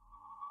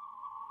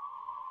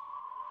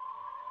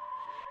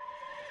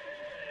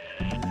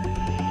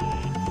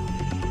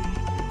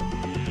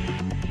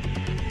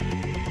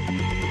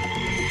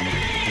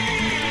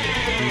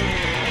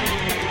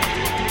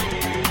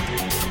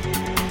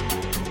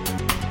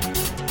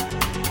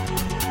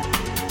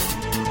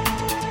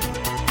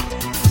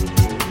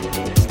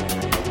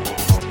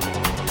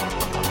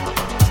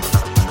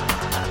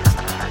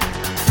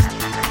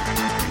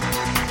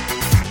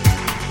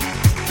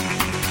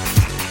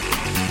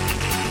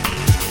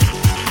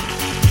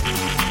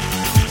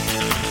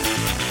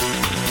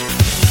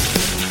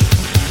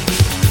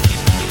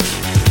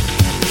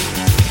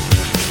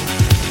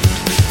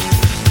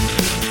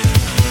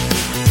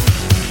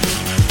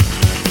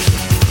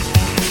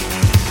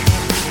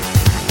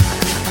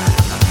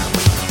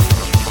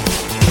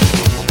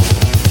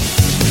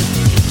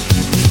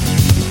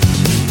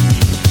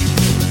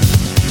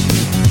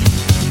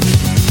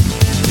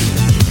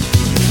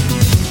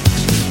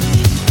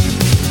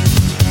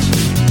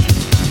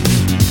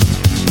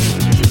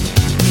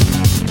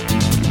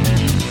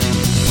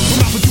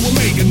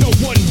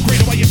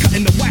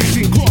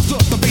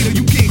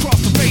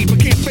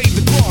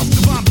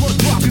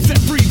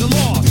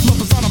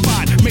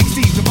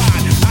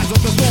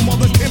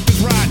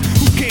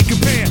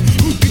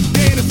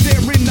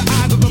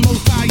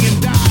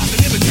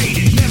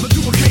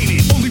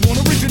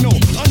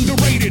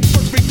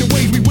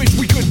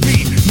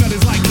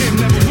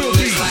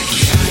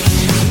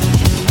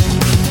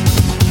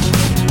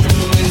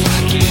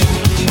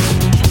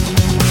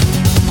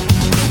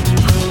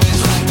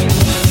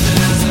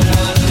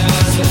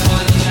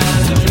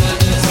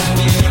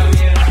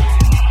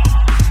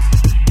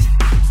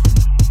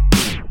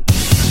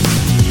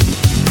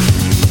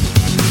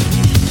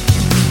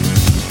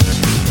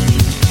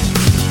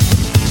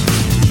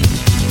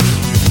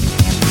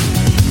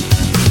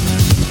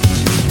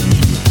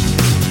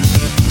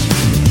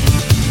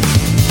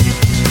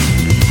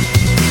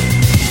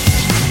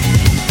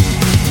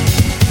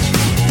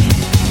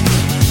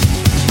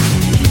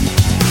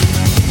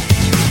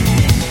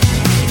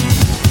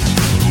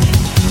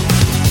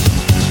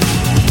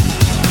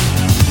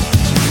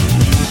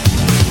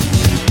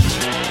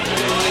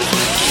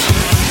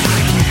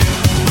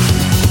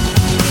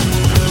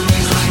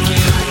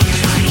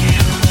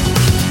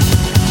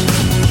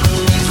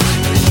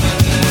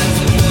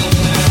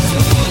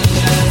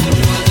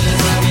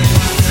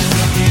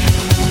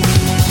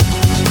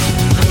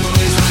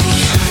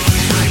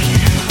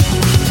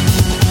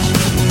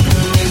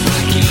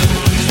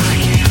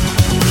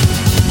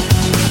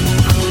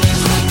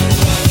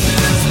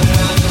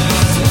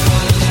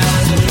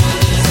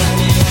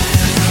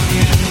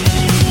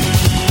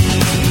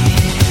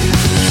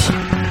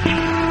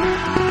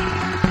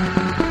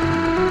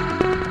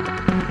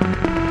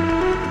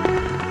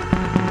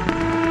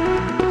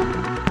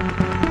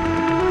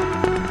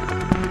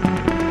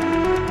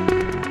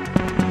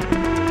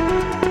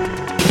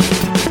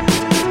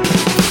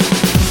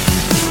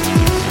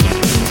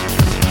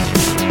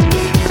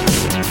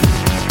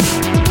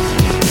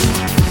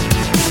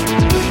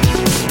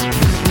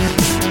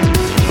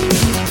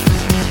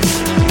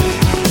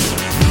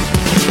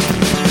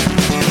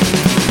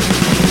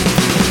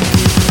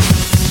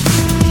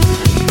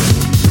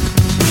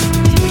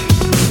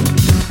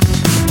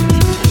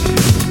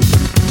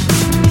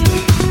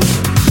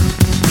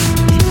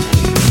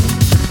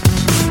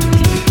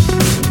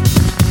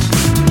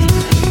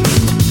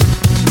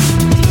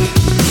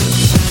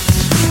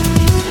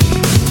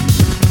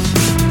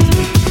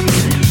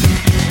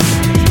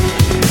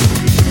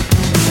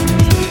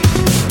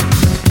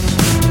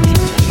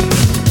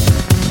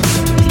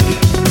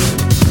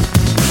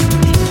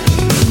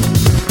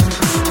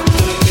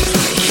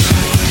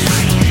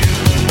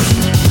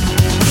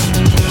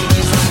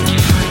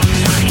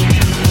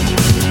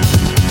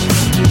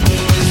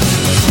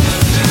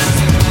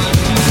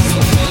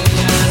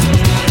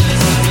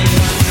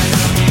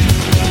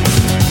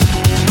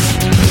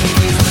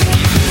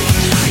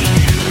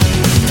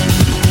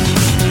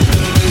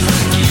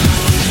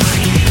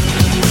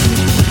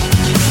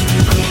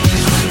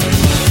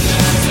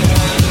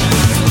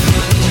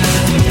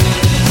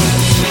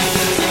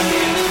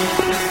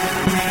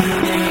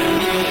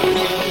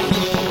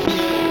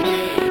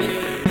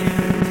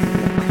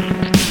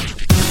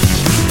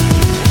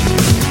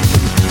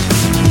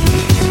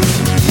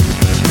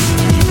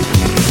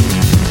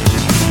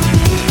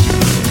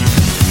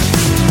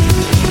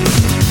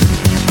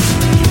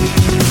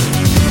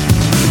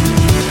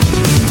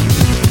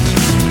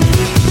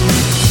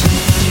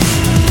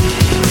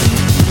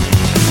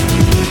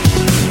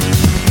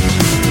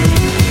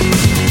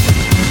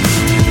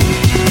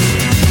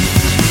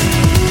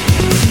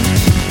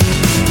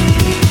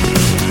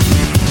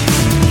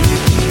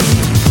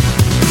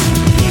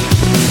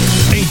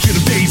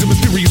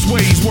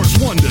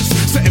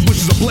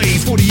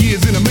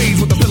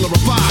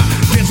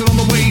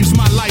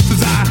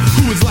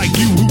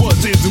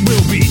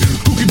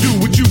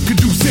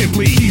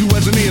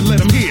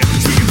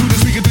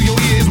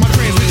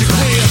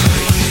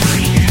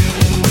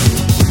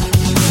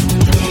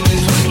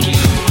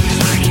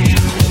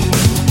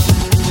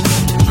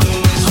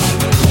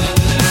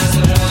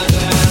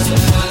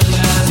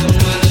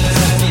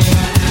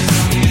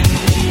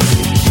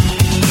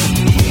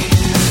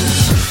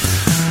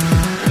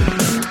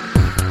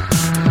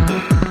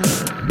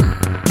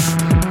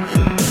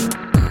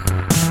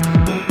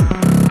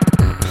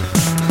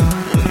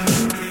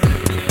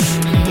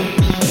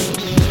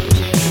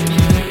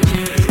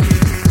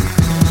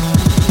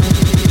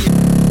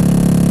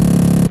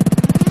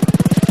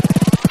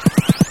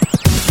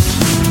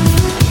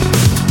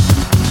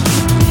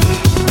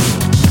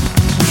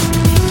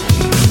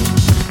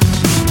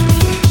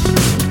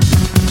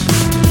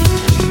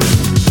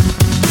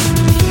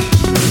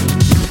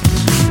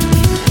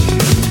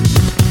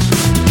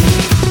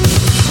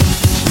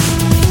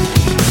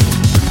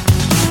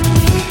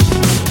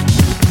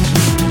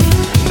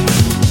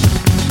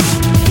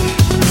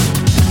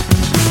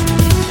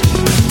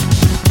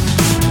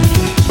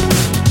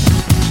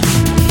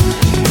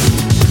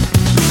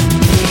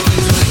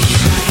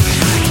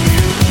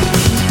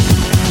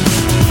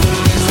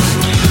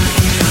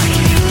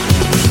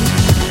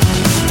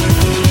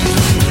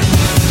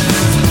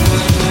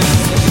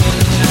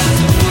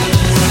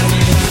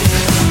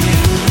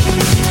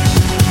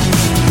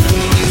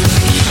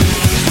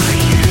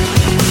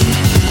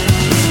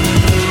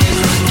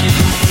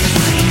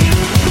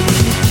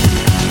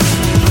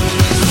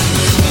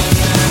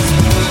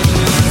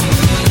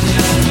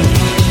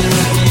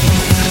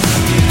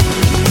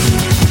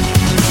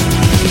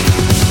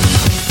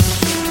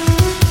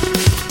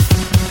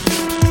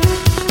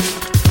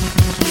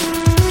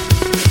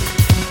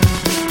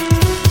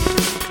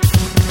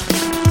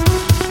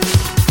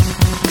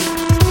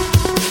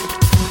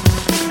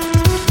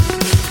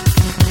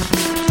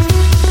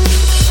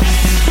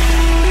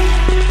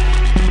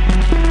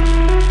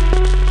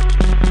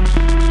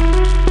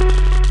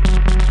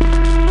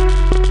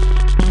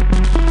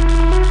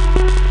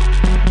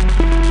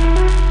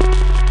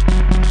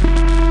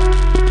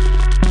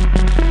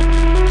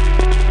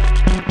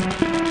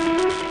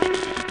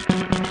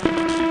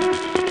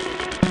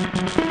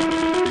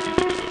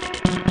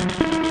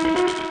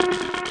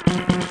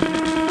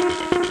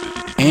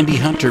 Andy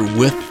Hunter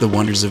with The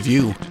Wonders of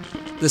You.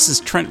 This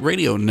is Trent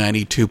Radio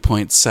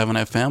 92.7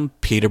 FM,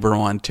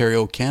 Peterborough,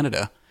 Ontario,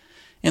 Canada.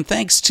 And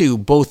thanks to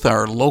both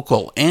our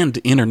local and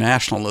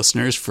international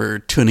listeners for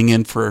tuning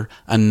in for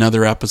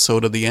another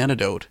episode of The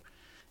Antidote.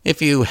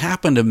 If you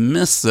happen to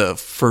miss the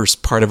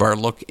first part of our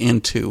look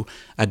into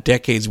a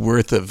decade's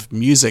worth of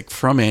music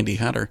from Andy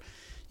Hunter,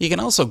 you can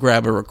also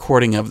grab a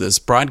recording of this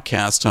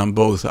broadcast on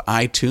both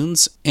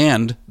iTunes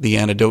and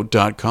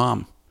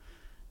theantidote.com.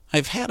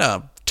 I've had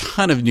a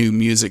ton of new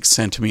music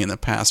sent to me in the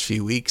past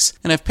few weeks,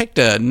 and I've picked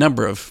a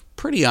number of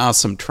pretty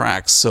awesome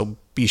tracks, so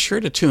be sure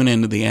to tune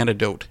into The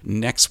Antidote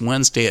next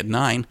Wednesday at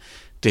 9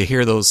 to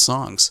hear those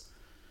songs.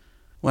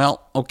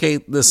 Well, okay,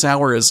 this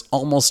hour is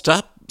almost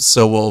up,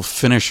 so we'll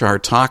finish our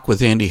talk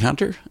with Andy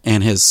Hunter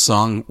and his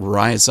song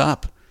Rise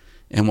Up,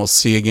 and we'll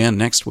see you again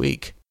next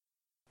week.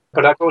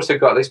 But I've also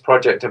got this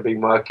project I've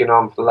been working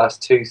on for the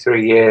last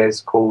 2-3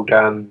 years called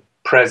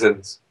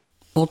Presence.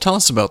 Well, tell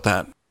us about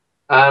that.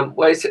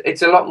 Well,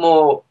 it's a lot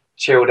more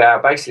chilled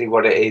out. Basically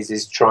what it is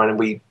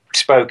we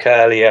spoke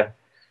earlier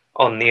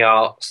on the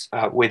arts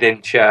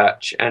within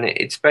church, and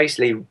it's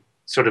basically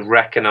sort of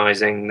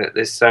recognizing that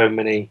there's so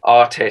many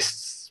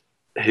artists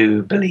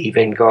who believe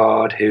in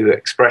God, who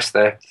express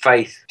their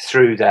faith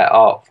through their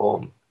art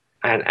form.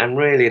 And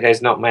really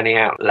there's not many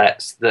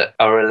outlets that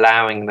are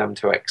allowing them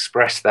to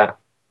express that.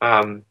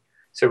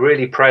 So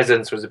really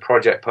Presence was a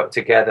project put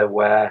together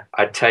where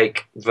I'd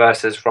take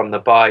verses from the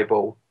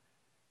Bible,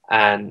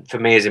 and for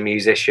me as a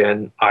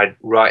musician, I'd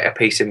write a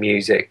piece of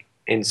music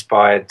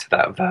inspired to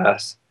that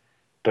verse.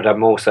 But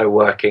I'm also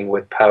working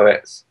with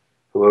poets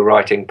who are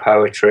writing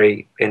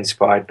poetry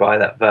inspired by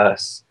that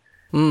verse.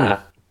 A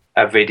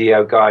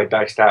video guy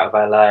based out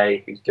of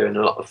LA who's doing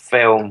a lot of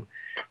film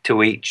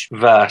to each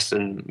verse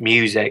and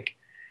music,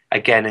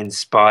 again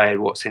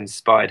what's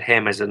inspired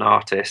him as an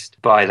artist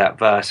by that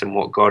verse and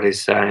what God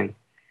is saying.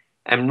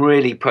 And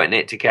really putting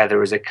it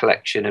together as a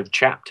collection of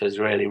chapters,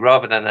 really,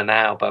 rather than an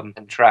album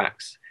and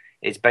tracks.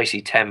 It's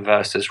basically 10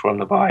 verses from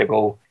the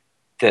Bible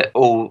that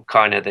all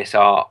kind of this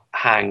art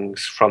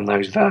hangs from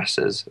those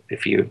verses,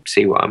 if you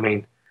see what I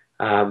mean.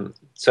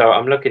 So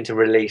I'm looking to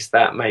release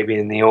that maybe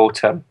in the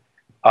autumn.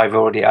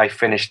 I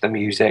finished the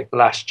music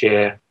last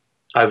year.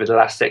 Over the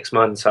last 6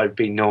 months, I've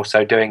been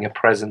also doing a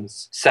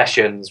Presence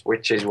sessions,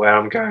 which is where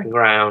I'm going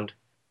around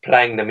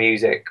playing the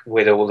music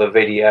with all the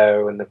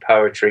video and the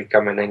poetry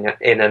coming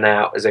in and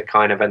out as a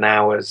kind of an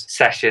hour's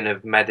session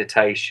of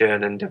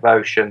meditation and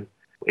devotion.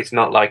 It's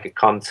not like a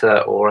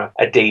concert or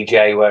a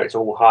DJ where it's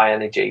all high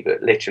energy,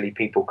 but literally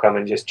people come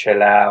and just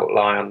chill out,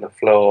 lie on the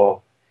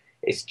floor.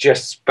 It's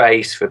just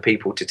space for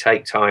people to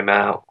take time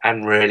out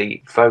and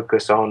really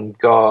focus on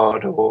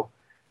God, or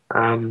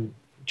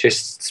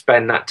just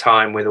spend that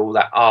time with all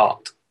that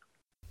art.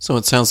 So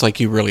it sounds like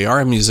you really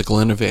are a musical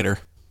innovator.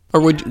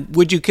 Or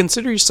would you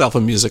consider yourself a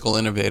musical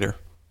innovator?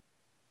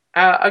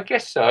 I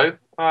guess so.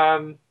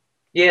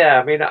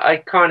 Yeah, I mean, I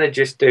kind of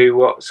just do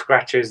what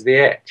scratches the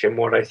itch and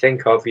what I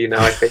think of,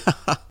 I think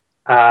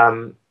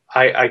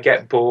I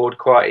get bored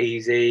quite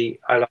easy.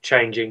 I like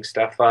changing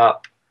stuff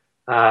up.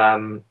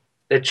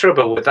 The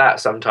trouble with that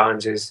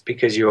sometimes is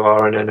because you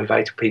are an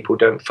innovator, people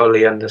don't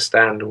fully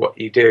understand what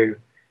you do.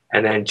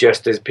 And then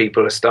just as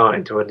people are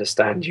starting to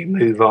understand, you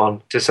move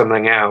on to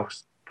something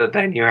else that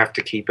then you have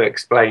to keep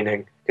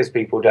explaining because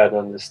people don't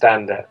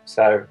understand it.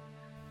 So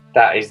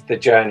that is the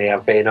journey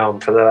I've been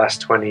on for the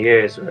last 20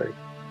 years, really.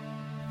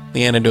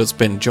 The Antidote's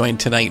been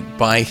joined tonight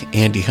by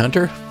Andy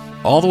Hunter,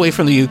 all the way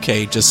from the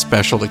UK, just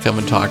special to come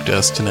and talk to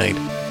us tonight.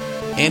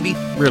 Andy,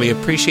 really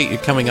appreciate you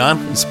coming on.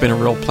 It's been a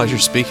real pleasure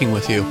speaking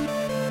with you.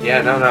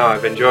 Yeah, no,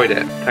 I've enjoyed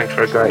it. Thanks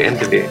for a great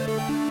interview.